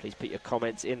 Please put your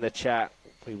comments in the chat.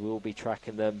 We will be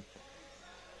tracking them.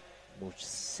 We'll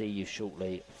see you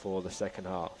shortly for the second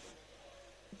half.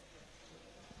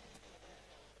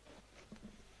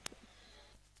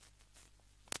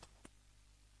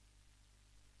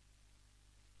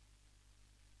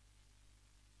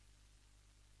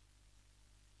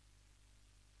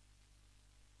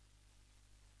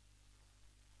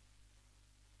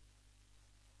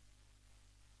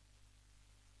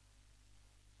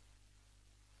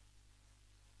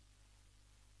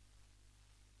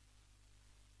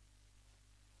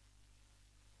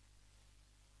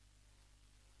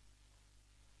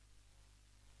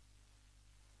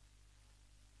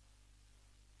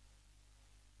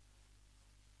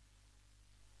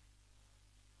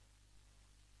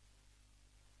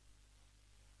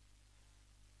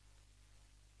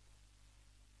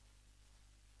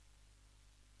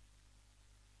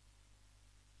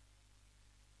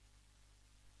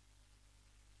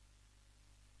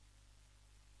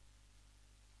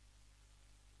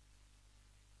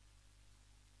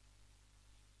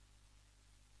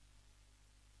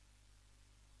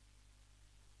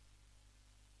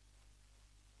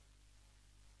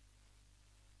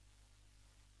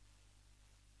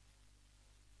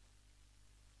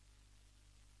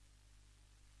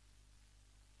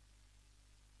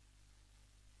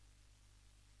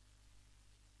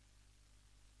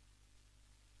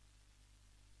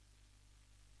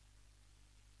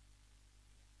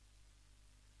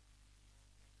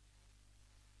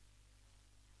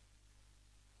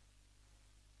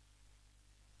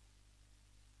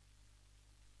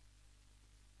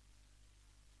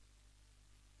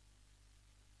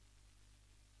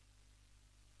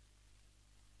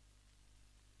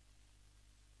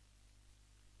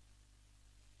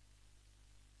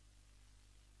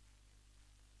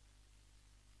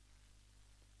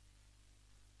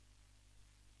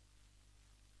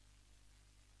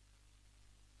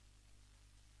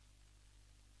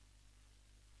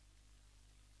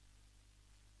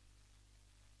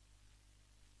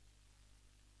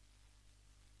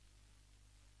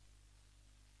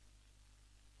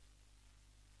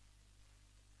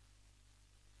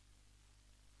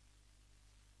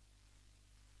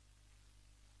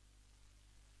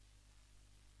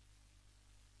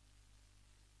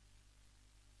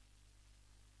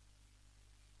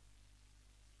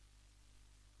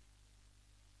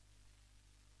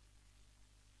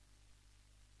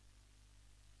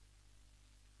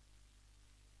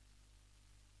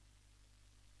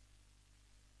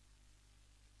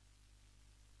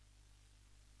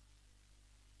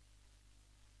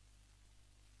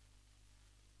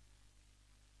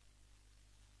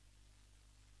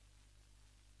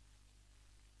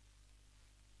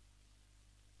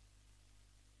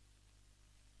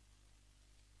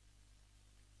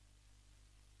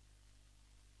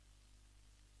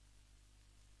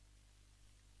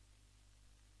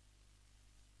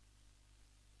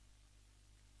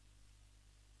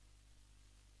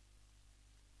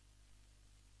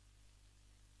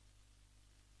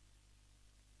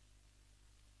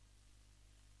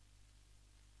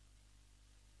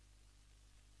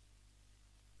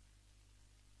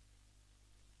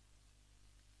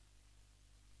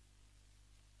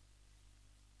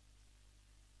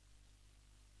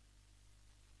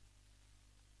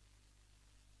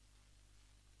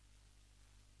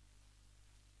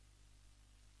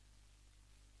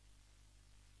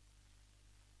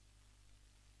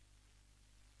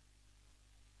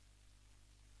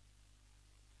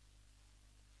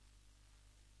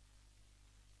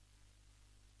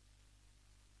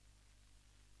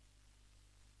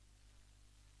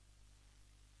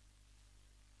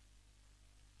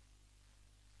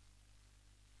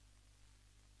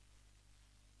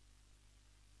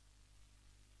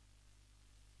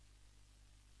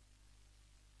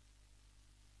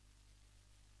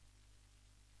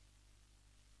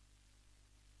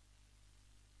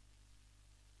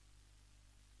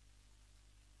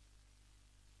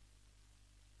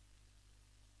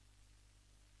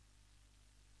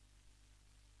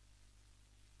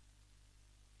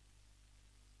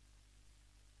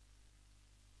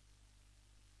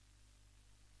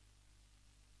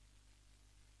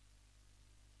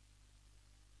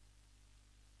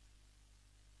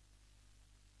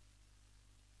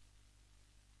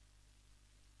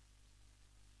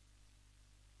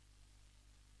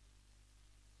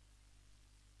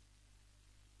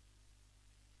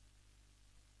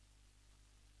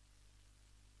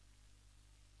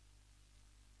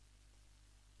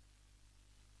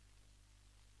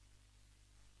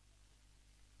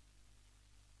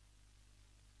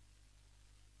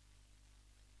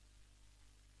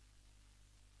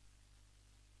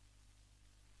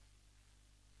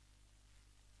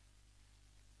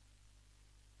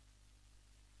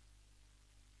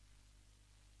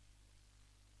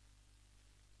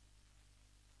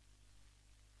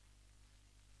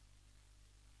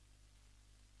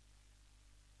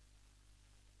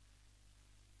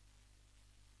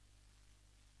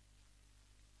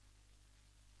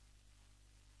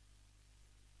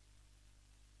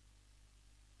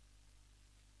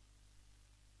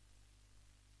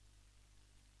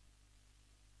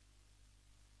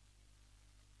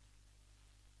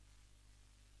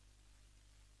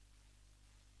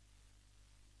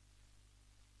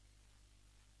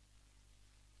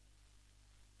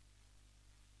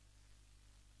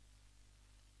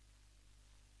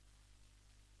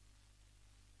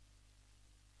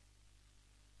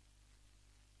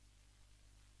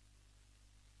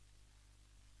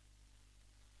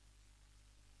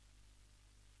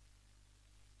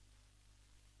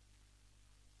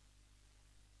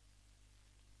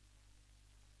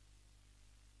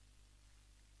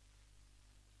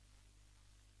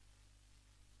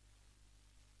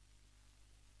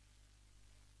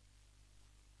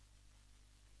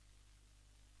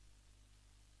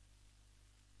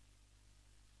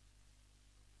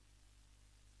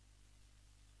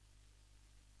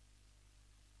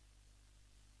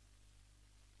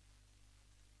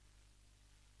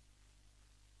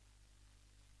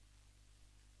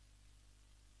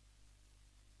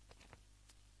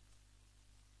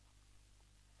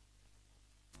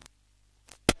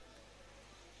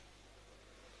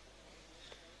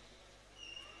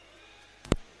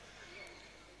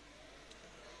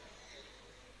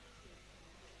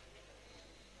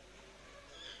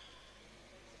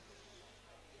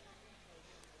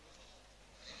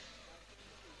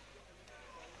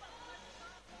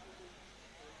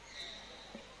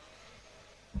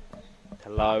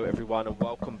 Hello everyone and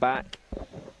welcome back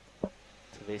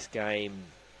to this game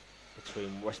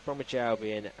between West Bromwich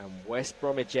Albion and West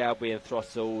Bromwich Albion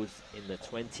Throstles in the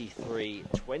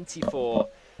 23-24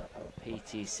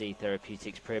 PTC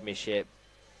Therapeutics Premiership,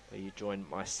 where you join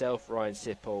myself, Ryan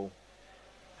Sipple,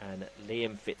 and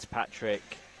Liam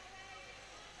Fitzpatrick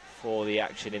for the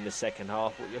action in the second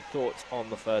half. What are your thoughts on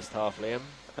the first half, Liam?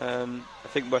 I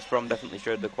think West Brom definitely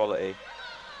showed the quality.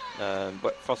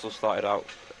 But Throstles started out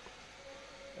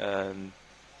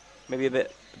maybe a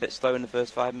bit slow in the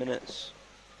first 5 minutes,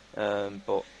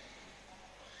 but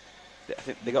I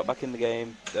think they got back in the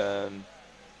game. They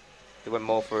went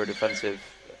more for a defensive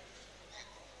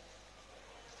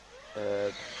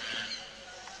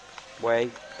way.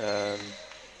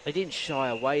 They didn't shy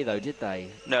away though, did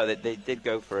they? No, they did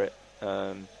go for it.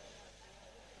 With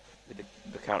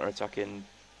the counter-attacking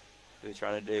they were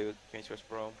trying to do against West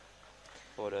Brom.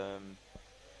 But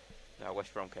no,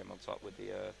 West Brom came on top with the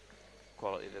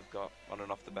quality they've got on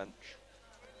and off the bench.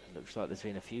 It looks like there's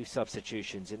been a few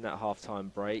substitutions in that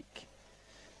half-time break.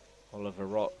 Oliver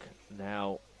Rock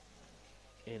now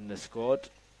in the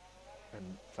squad,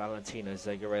 and Valentino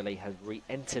Zegarelli has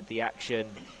re-entered the action.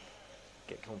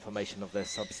 Get confirmation of their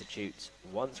substitutes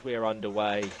once we're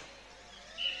underway.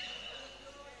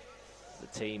 The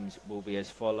teams will be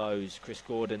as follows: Chris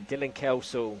Gordon, Dylan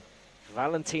Kelsall,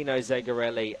 Valentino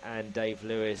Zegarelli and Dave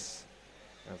Lewis.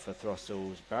 And for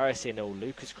Throstles, Barris Innell,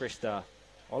 Lucas Christa,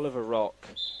 Oliver Rock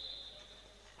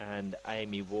and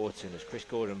Amy Wharton, as Chris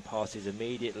Gordon passes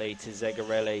immediately to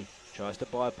Zegarelli, tries to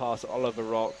bypass Oliver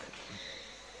Rock,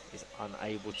 is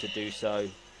unable to do so.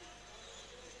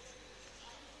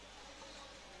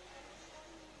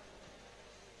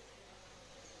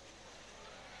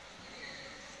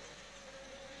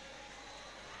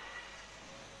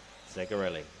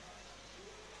 Zegarelli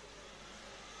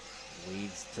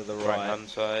weaves to the right hand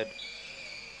side.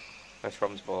 West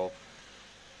Brom's ball.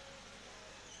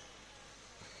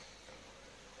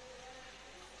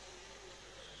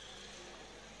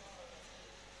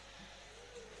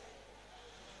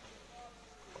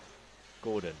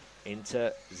 Gordon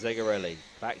into Zegarelli,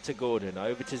 back to Gordon,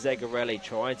 over to Zegarelli,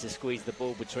 trying to squeeze the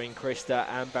ball between Christa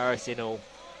and Barris Innell.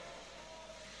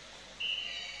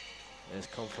 There's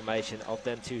confirmation of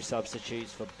them two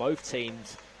substitutes for both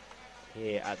teams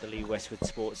here at the Lee Westwood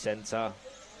Sports Centre.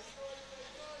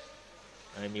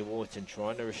 Amy Wharton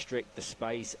trying to restrict the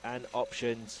space and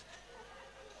options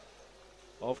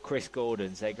of Chris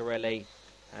Gordon. Zegarelli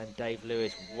and Dave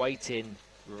Lewis waiting,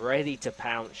 ready to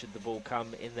pounce should the ball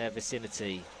come in their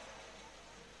vicinity.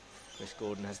 Chris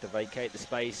Gordon has to vacate the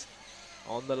space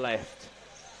on the left.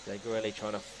 Zegarelli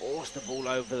trying to force the ball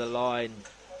over the line.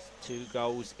 2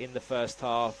 goals in the first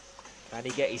half. Can he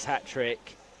get his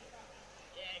hat-trick?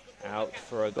 Out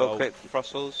for a goal. Quick for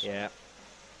Throstles. Yeah.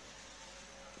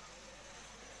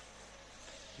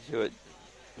 See what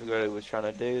Zegarelli was trying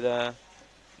to do there.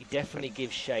 He definitely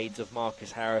gives shades of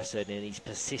Marcus Harrison in his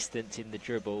persistence in the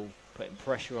dribble, putting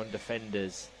pressure on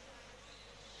defenders.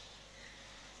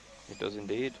 It does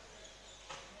indeed.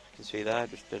 You can see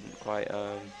that, just didn't quite,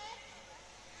 I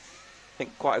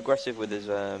think quite aggressive with his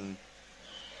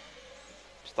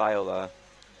style there.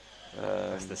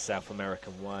 That's the South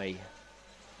American way.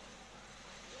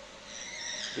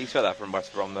 You expect that from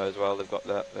West Brom though as well. They've got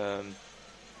that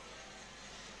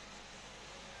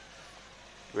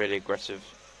really aggressive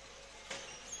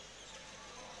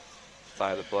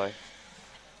style of play.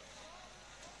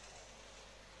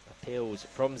 Appeals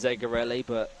from Zegarelli,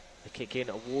 but the kick in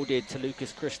awarded to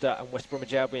Lucas Christa and West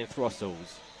Bromwich Albion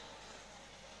Throstles.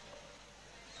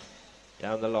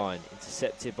 Down the line,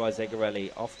 intercepted by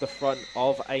Zegarelli off the front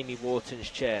of Amy Wharton's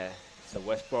chair. So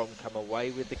West Brom come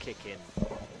away with the kick in.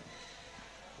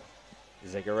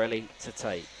 Zegarelli to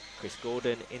take. Chris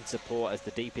Gordon in support as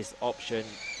the deepest option.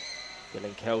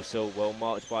 Dylan Kelsall, well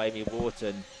marked by Amy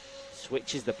Wharton,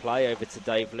 switches the play over to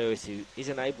Dave Lewis, who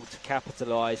isn't able to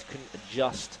capitalise, couldn't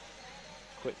adjust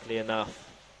quickly enough.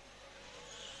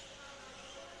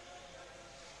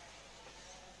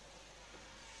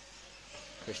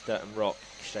 Christa and Rock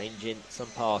exchanging some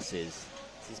passes.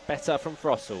 This is better from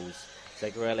Throstles.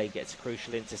 Zegarelli gets a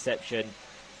crucial interception,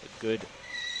 but good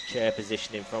chair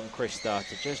positioning from Christa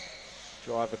to just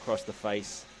drive across the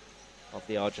face of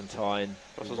the Argentine.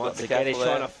 Once again, he's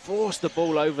trying to force the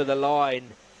ball over the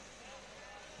line,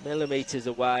 millimetres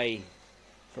away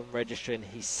from registering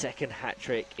his second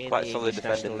hat-trick in the English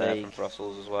National League. There from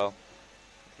Throstles as well.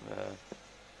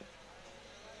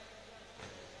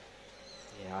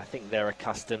 Yeah, I think they're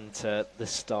accustomed to the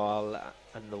style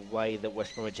and the way that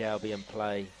West Bromwich Albion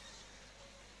play.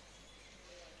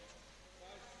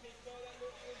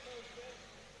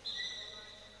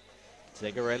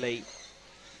 Zegarelli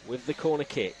with the corner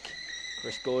kick.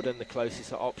 Chris Gordon, the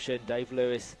closest option. Dave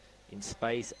Lewis in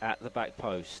space at the back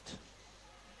post.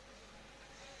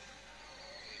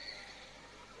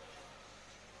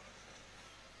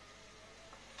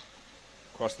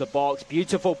 Across the box,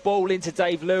 beautiful ball into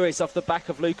Dave Lewis off the back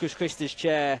of Lucas Christa's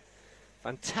chair.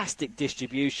 Fantastic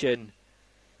distribution.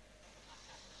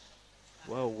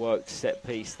 Well worked set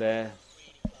piece there.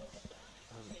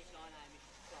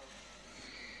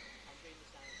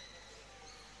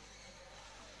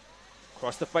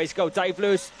 Across the face goal, Dave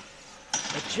Lewis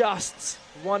adjusts,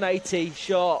 180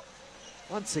 shot.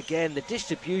 Once again, the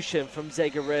distribution from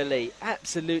Zegarelli,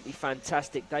 absolutely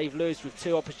fantastic. Dave Lewis with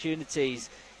 2 opportunities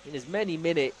in as many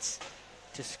minutes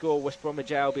to score West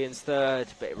Bromwich Albion's third,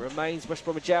 but it remains West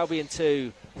Bromwich Albion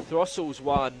 2, Throstles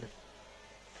 1.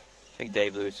 I think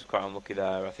Dave Lewis was quite unlucky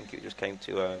there. I think it just came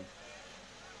to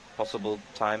possible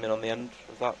timing on the end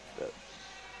of that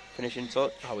finishing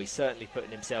touch. Oh, he's certainly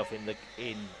putting himself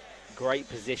in great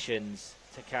positions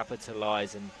to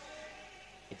capitalise, and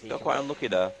if he got quite unlucky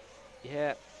there.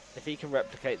 Yeah, if he can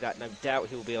replicate that, no doubt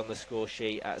he'll be on the score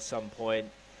sheet at some point.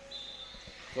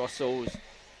 Throstles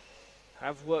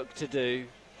have work to do.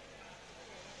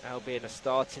 Albion are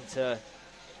starting to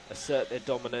assert their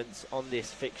dominance on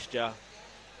this fixture.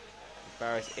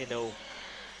 Barris Innell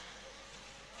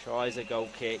tries a goal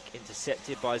kick,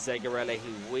 intercepted by Zegarelli,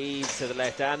 who weaves to the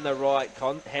left and the right.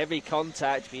 Heavy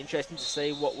contact. Be interesting to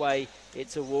see what way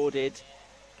it's awarded.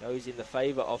 Goes in the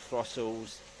favour of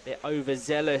Throstles. Bit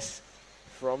overzealous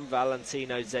from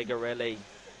Valentino Zegarelli.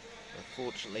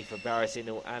 Unfortunately for Barris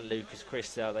Innell and Lucas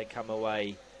Christa, they come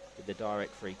away with the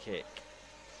direct free kick.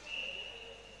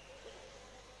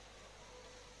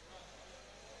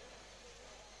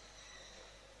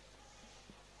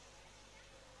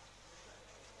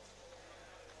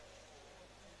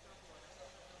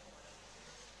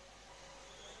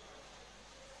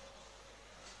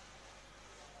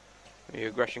 Your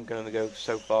aggression can only go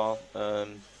so far.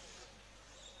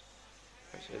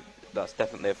 That's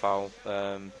definitely a foul.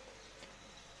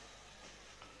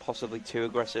 Possibly too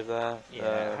aggressive there.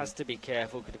 Yeah, has to be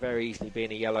careful. Could have very easily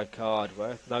been a yellow card.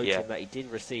 Worth noting that he did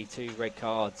receive 2 red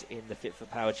cards in the Fit for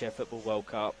Power Chair Football World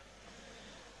Cup.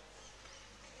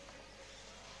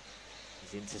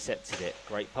 He's intercepted it.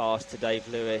 Great pass to Dave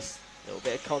Lewis. A little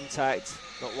bit of contact,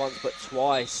 not once but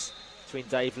twice, between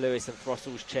Dave Lewis and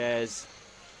Throstles' chairs.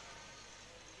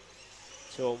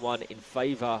 2-on-1 in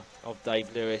favour of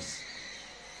Dave Lewis.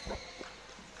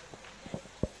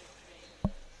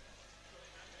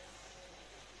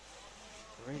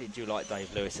 I really do like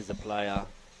Dave Lewis as a player.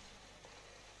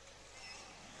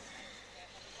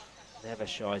 Never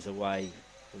shies away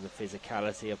from the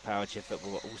physicality of power chair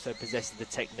football, but also possesses the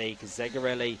technique as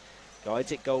Zegarelli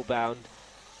guides it goal bound.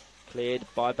 Cleared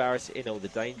by Barris Innell. The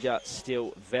danger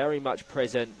still very much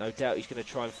present. No doubt he's going to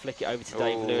try and flick it over to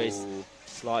Dave Lewis.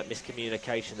 Slight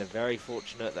miscommunication. They're very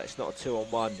fortunate that it's not a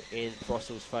 2-on-1 in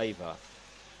Throstles' favour.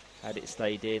 Had it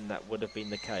stayed in, that would have been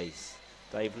the case.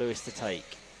 Dave Lewis to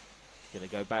take. Going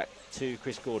to go back to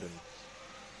Chris Gordon.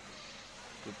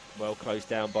 Good, well closed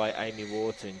down by Amy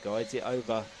Wharton. Guides it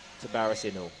over to Barris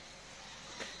Innell.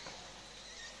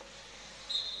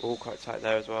 All quite tight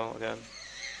there as well again.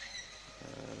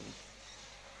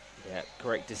 Yeah,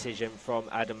 correct decision from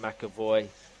Adam McAvoy.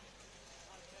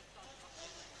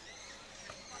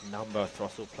 A number of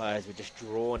Throstle players were just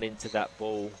drawn into that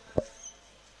ball.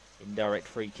 Indirect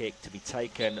free kick to be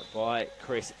taken by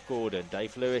Chris Gordon.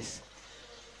 Dave Lewis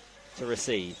to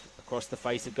receive. Across the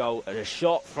face of goal. And a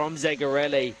shot from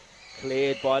Zegarelli.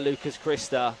 Cleared by Lucas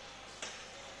Christa.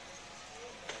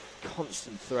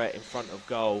 Constant threat in front of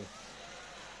goal.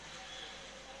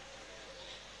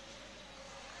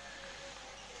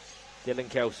 Dylan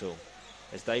Kelsall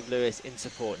as Dave Lewis in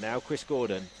support. Now Chris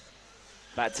Gordon.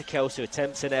 Back to Kelsall.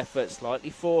 Attempts an effort.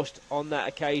 Slightly forced on that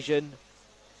occasion.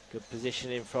 Good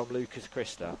positioning from Lucas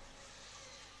Christa.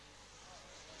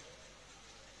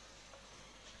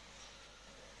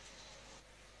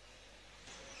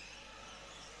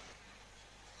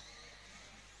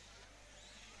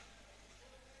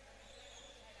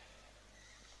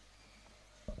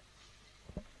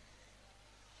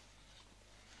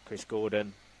 Chris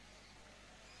Gordon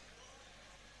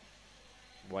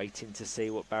waiting to see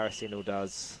what Barris Innell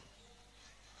does.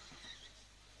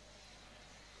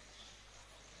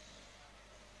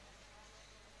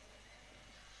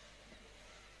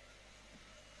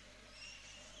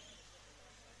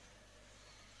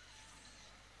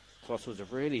 Throstles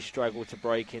have really struggled to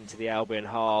break into the Albion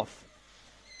half.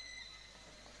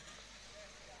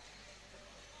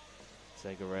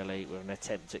 Zegarelli with an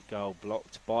attempt at goal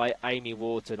blocked by Amy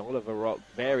Wharton. Oliver Rock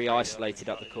very isolated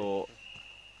up the court.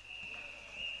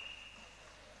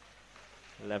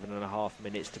 11.5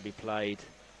 minutes to be played.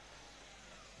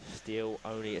 Still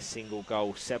only a single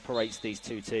goal separates these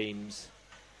two teams.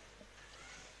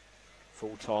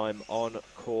 Full time on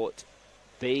court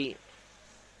B.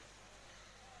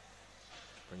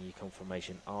 Bring you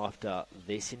confirmation after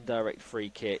this indirect free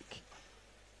kick.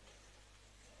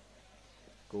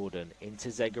 Gordon into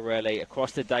Zegarelli,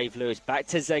 across to Dave Lewis, back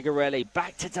to Zegarelli,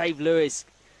 back to Dave Lewis.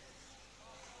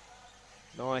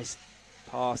 Nice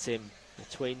passing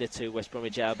between the two West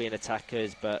Bromwich Albion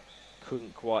attackers, but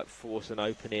couldn't quite force an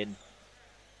opening.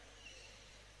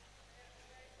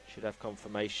 Should have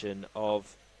confirmation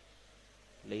of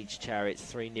Leeds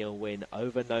Chariots 3-0 win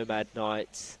over Nomad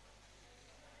Knights.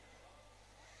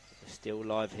 We're still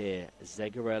live here.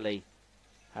 Zegarelli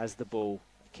has the ball.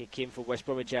 Kick in for West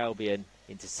Bromwich Albion.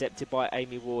 Intercepted by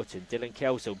Amy Wharton. Dylan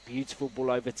Kelsall. Beautiful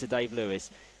ball over to Dave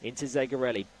Lewis. Into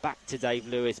Zegarelli. Back to Dave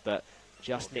Lewis, but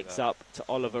just nicks up to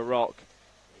Oliver Rock.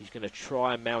 He's going to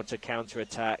try and mount a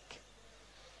counter-attack.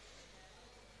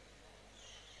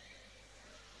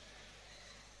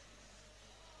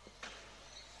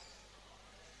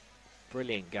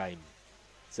 Brilliant game.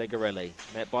 Zegarelli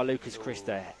met by Lucas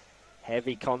Christa.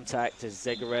 Heavy contact as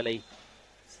Zegarelli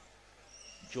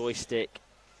joystick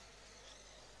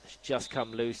has just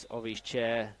come loose of his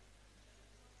chair.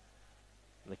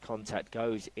 The contact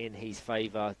goes in his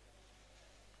favour.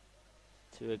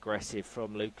 Too aggressive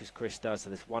from Lucas Christa, so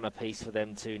there's one apiece for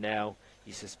them two now.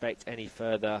 You suspect any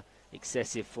further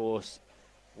excessive force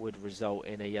would result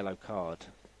in a yellow card.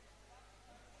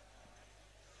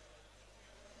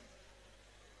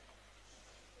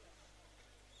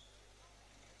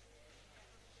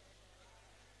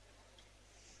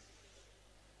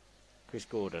 Chris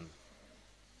Gordon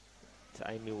to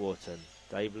Amy Wharton.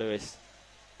 Dave Lewis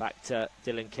back to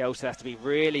Dylan Kelsall. Have to be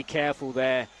really careful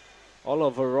there.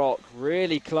 Oliver Rock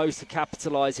really close to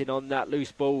capitalising on that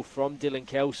loose ball from Dylan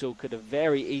Kelsall. Could have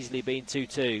very easily been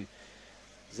 2-2.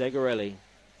 Zegarelli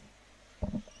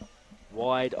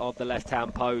wide of the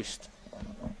left-hand post.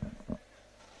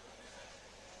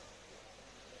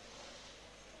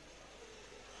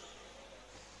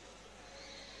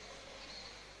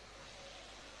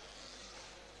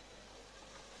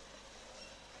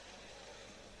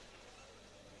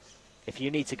 If you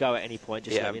need to go at any point,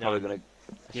 just let me know. I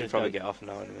should probably get off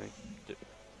now anyway.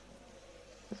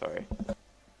 Sorry.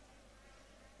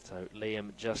 So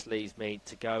Liam just leaves me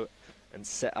to go and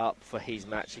set up for his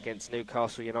match against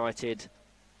Newcastle United.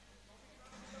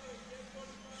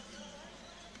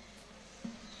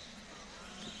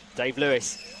 Dave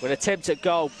Lewis with an attempt at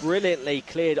goal, brilliantly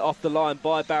cleared off the line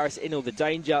by Barris Innell. The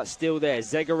danger still there.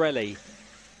 Zegarelli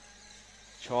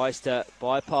tries to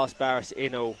bypass Barris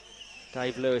Innell.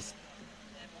 Dave Lewis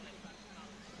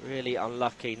really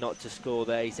unlucky not to score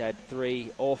there. He's had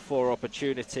 3 or 4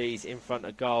 opportunities in front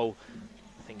of goal.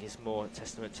 I think it's more a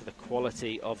testament to the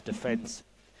quality of defence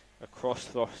across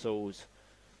Throstles.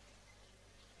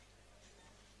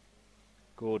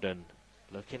 Gordon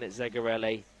looking at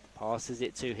Zegarelli, passes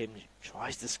it to him,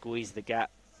 tries to squeeze the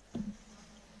gap.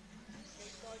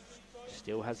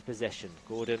 Still has possession.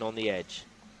 Gordon on the edge.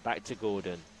 Back to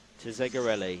Gordon. To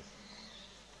Zegarelli.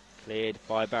 Cleared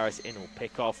by Barris Innell.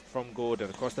 Pick off from Gordon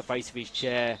across the face of his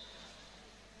chair.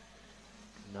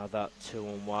 Another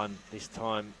 2-on-1. This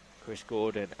time Chris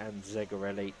Gordon and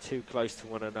Zegarelli too close to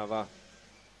one another.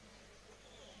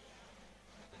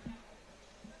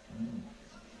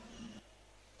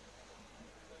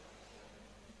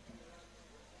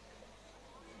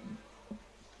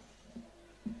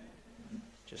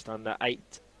 Just under 8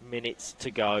 minutes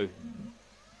to go.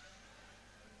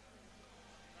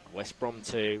 West Brom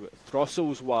 2,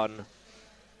 Throstles 1,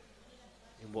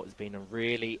 in what has been a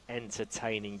really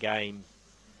entertaining game.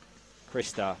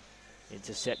 Christa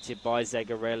intercepted by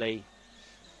Zegarelli.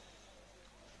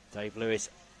 Dave Lewis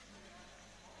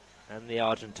and the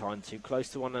Argentine too close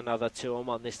to one another,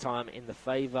 2-on-1 this time in the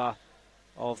favour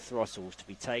of Throstles, to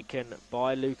be taken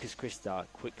by Lucas Christa.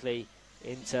 Quickly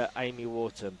into Amy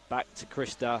Wharton, back to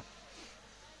Christa.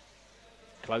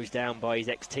 Closed down by his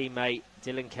ex-teammate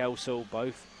Dylan Kelsall.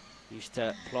 Both used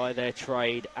to ply their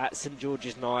trade at St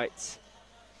George's Knights.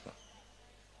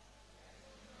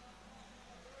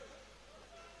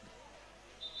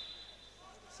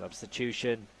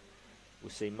 Substitution. We'll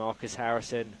see Marcus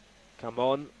Harrison come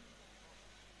on.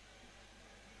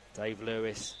 Dave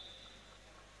Lewis,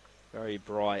 very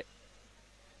bright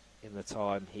in the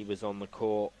time he was on the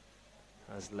court,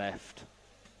 has left.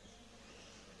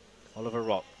 Oliver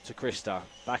Rock to Christa,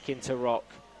 back into Rock.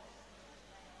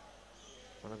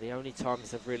 One of the only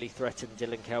times they've really threatened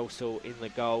Dylan Kelsall in the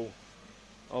goal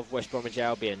of West Bromwich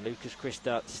Albion. Lucas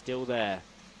Christa still there.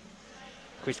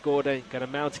 Chris Gordon going to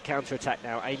mount a counter-attack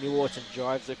now. Amy Wharton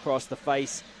drives across the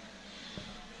face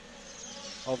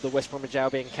of the West Bromwich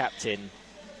Albion captain.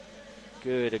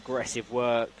 Good aggressive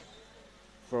work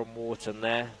from Wharton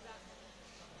there.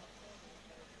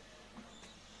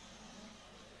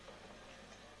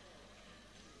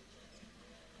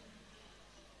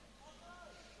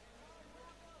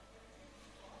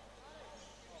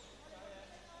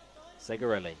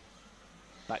 Zegarelli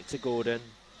back to Gordon.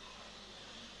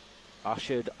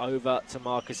 Ushered over to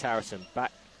Marcus Harrison.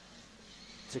 Back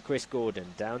to Chris Gordon.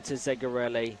 Down to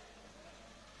Zegarelli.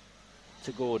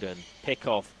 To Gordon. Pick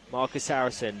off. Marcus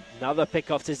Harrison. Another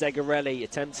pick off to Zegarelli.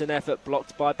 Attempts an effort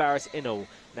blocked by Barris Innall.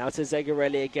 Now to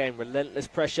Zegarelli again. Relentless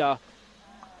pressure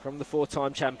from the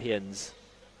four-time champions.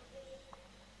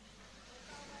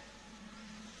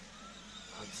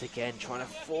 Once again trying to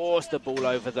force the ball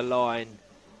over the line.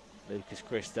 Lucas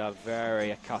Christa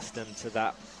very accustomed to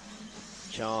that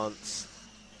chance.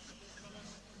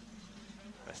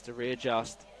 Has to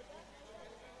readjust.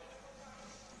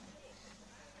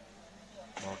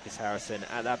 Marcus Harrison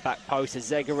at that back post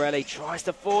as Zegarelli tries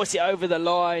to force it over the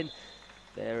line.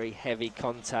 Very heavy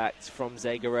contact from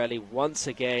Zegarelli once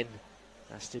again.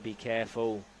 Has to be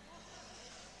careful.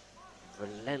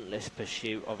 Relentless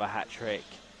pursuit of a hat-trick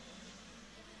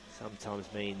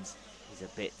sometimes means he's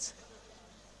a bit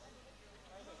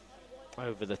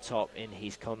over the top in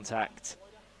his contact.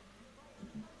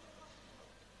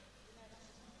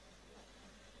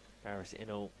 Barris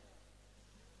Innall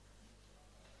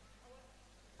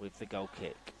with the goal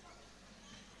kick.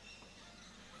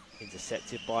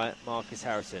 Intercepted by Marcus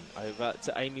Harrison. Over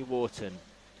to Amy Wharton.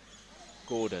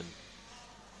 Gordon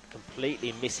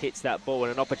completely mishits that ball,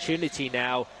 and an opportunity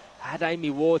now. Had Amy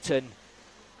Wharton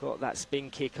got that spin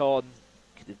kick on,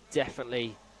 could have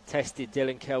definitely tested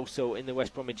Dylan Kelsall in the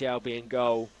West Bromwich Albion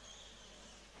goal.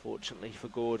 Fortunately for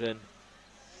Gordon,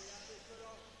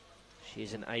 she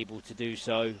isn't able to do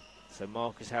so. So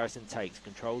Marcus Harrison takes,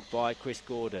 controlled by Chris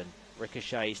Gordon.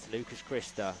 Ricochets to Lucas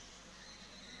Christa.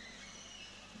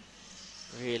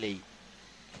 Really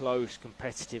close,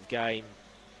 competitive game,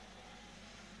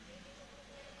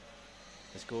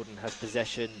 as Gordon has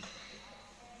possession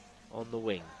on the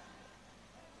wing.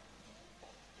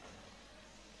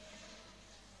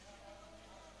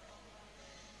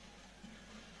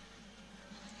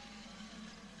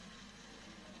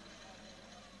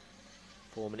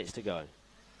 Four minutes to go.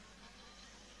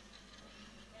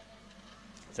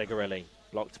 Zegarelli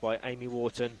blocked by Amy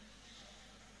Wharton.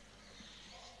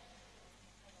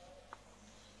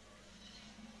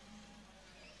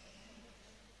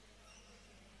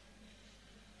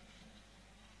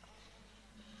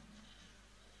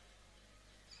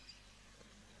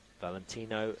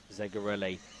 Valentino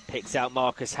Zegarelli picks out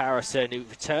Marcus Harrison, who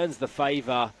returns the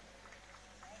favour.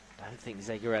 I don't think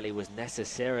Zegarelli was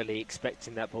necessarily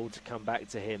expecting that ball to come back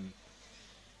to him.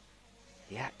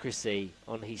 The accuracy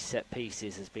on his set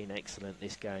pieces has been excellent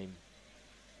this game.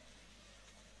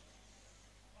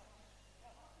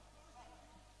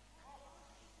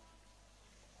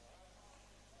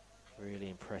 Really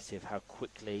impressive how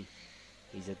quickly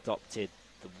he's adopted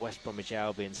the West Bromwich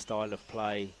Albion style of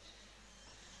play.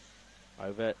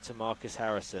 Over to Marcus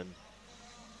Harrison.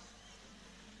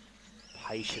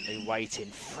 Patiently waiting,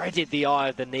 threaded the eye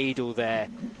of the needle there.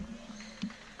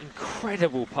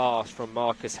 Incredible pass from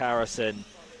Marcus Harrison.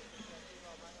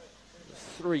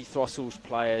 Three Throstles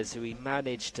players who he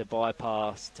managed to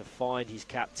bypass to find his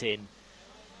captain.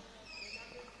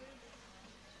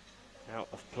 Out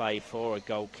of play for a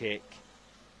goal kick.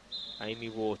 Amy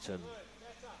Wharton.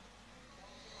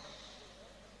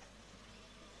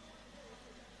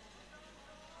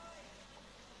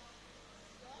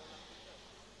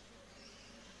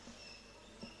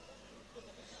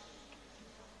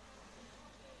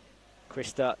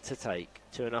 Christa to take.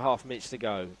 2.5 minutes to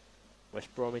go.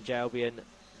 West Bromwich Albion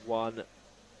 1.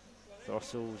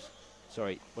 Throstles.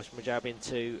 Sorry, West Bromwich Albion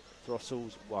 2.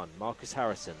 Throstles 1. Marcus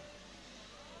Harrison.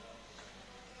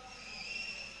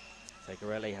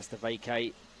 Zegarelli has to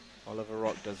vacate. Oliver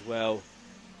Rock does well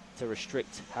to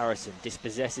restrict Harrison.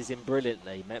 Dispossesses him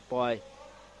brilliantly. Met by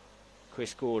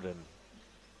Chris Gordon.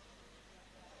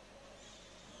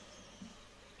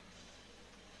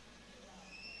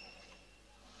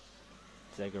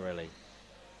 Zegarelli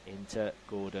into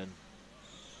Gordon.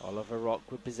 Oliver Rock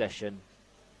with possession.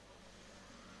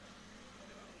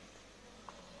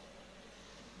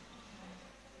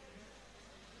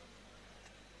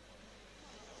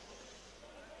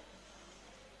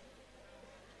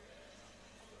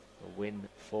 A win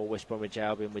for West Bromwich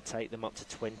Albion would take them up to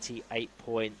 28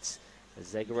 points.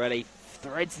 As Zegarelli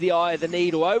threads the eye of the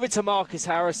needle over to Marcus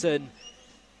Harrison.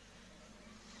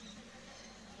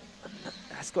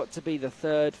 has got to be the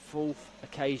third, fourth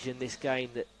occasion this game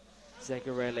that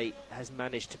Zegarelli has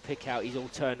managed to pick out his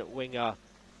alternate winger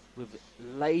with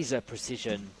laser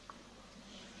precision.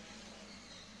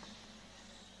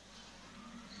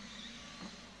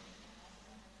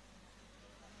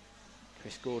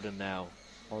 Chris Gordon now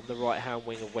on the right-hand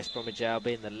wing of West Bromwich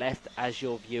Albion, the left as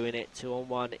you're viewing it,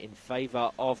 2-on-1 in favour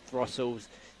of Throstles,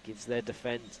 gives their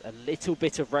defence a little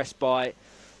bit of respite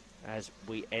as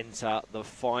we enter the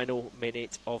final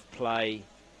minute of play.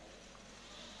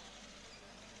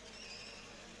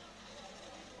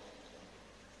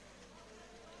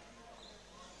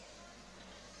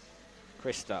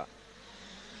 Krista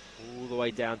all the way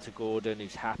down to Gordon,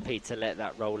 who's happy to let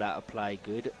that roll out of play.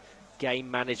 Good game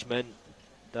management,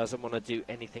 doesn't want to do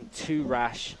anything too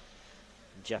rash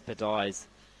and jeopardise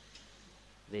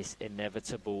this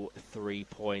inevitable 3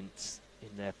 points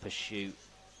in their pursuit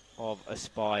of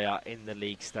Aspire in the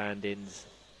league standings.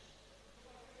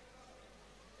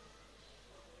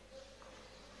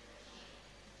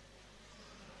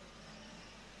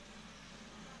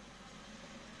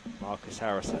 Marcus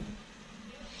Harrison.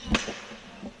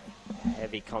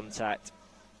 Heavy contact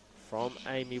from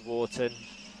Amy Wharton.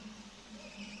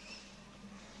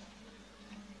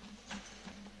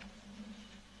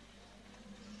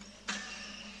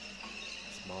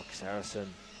 It's Marcus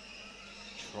Harrison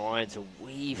trying to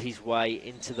weave his way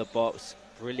into the box.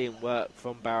 Brilliant work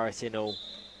from Barrett Innall.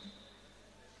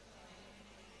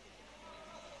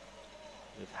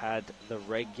 We've had the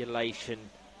regulation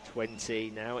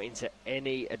 20, now into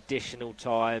any additional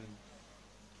time.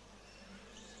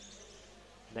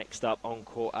 Next up on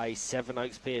court A,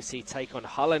 Sevenoaks PFC take on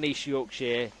Hull and East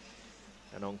Yorkshire.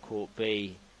 And on court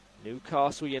B,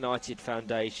 Newcastle United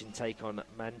Foundation take on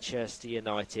Manchester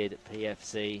United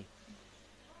PFC.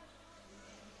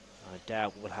 I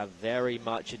doubt we'll have very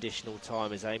much additional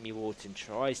time as Amy Wharton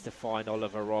tries to find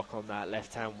Oliver Rock on that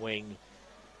left-hand wing.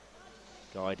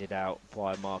 Guided out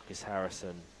by Marcus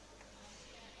Harrison.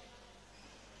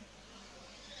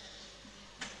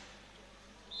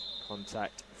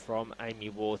 Contact from Amy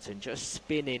Wharton, just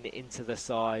spinning into the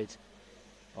side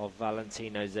of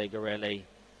Valentino Zegarelli.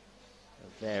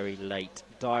 A very late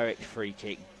direct free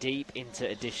kick, deep into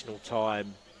additional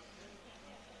time.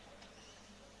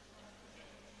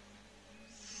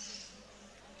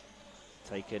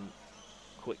 Taken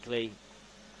quickly.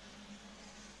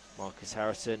 Marcus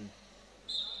Harrison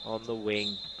on the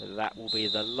wing, but that will be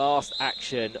the last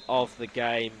action of the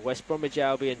game. West Bromwich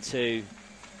Albion 2.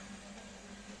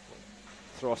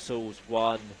 Throstles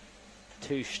 1,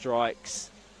 2 strikes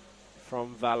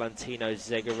from Valentino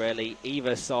Zegarelli.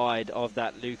 Either side of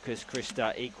that Lucas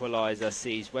Christa equaliser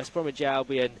sees West Bromwich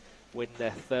Albion win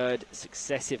their third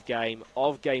successive game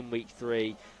of game week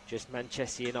 3. Just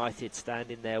Manchester United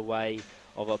stand in their way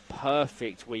of a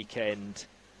perfect weekend.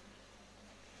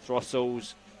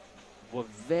 Throstles were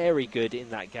very good in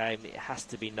that game, it has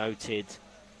to be noted.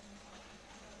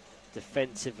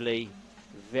 Defensively,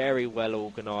 very well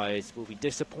organised. Will be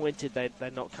disappointed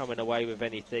they're not coming away with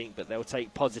anything, but they'll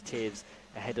take positives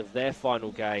ahead of their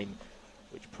final game,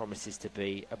 which promises to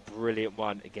be a brilliant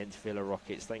one against Villa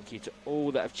Rockets. Thank you to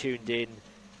all that have tuned in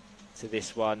to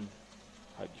this one.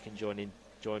 Hope you can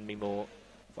join me more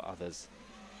for others.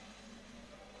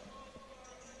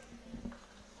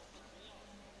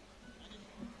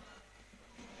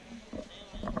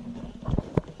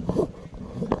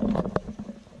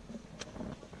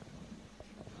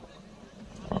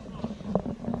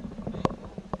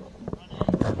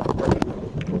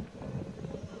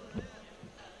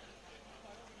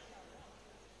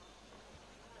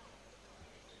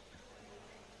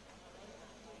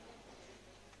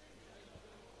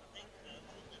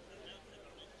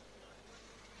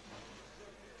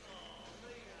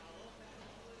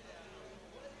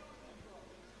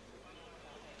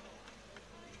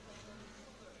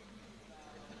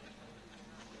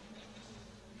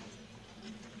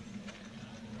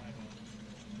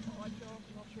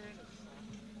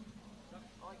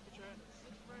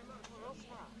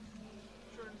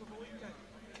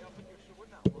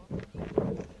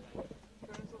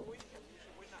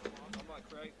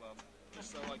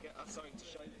 Something to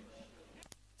show you.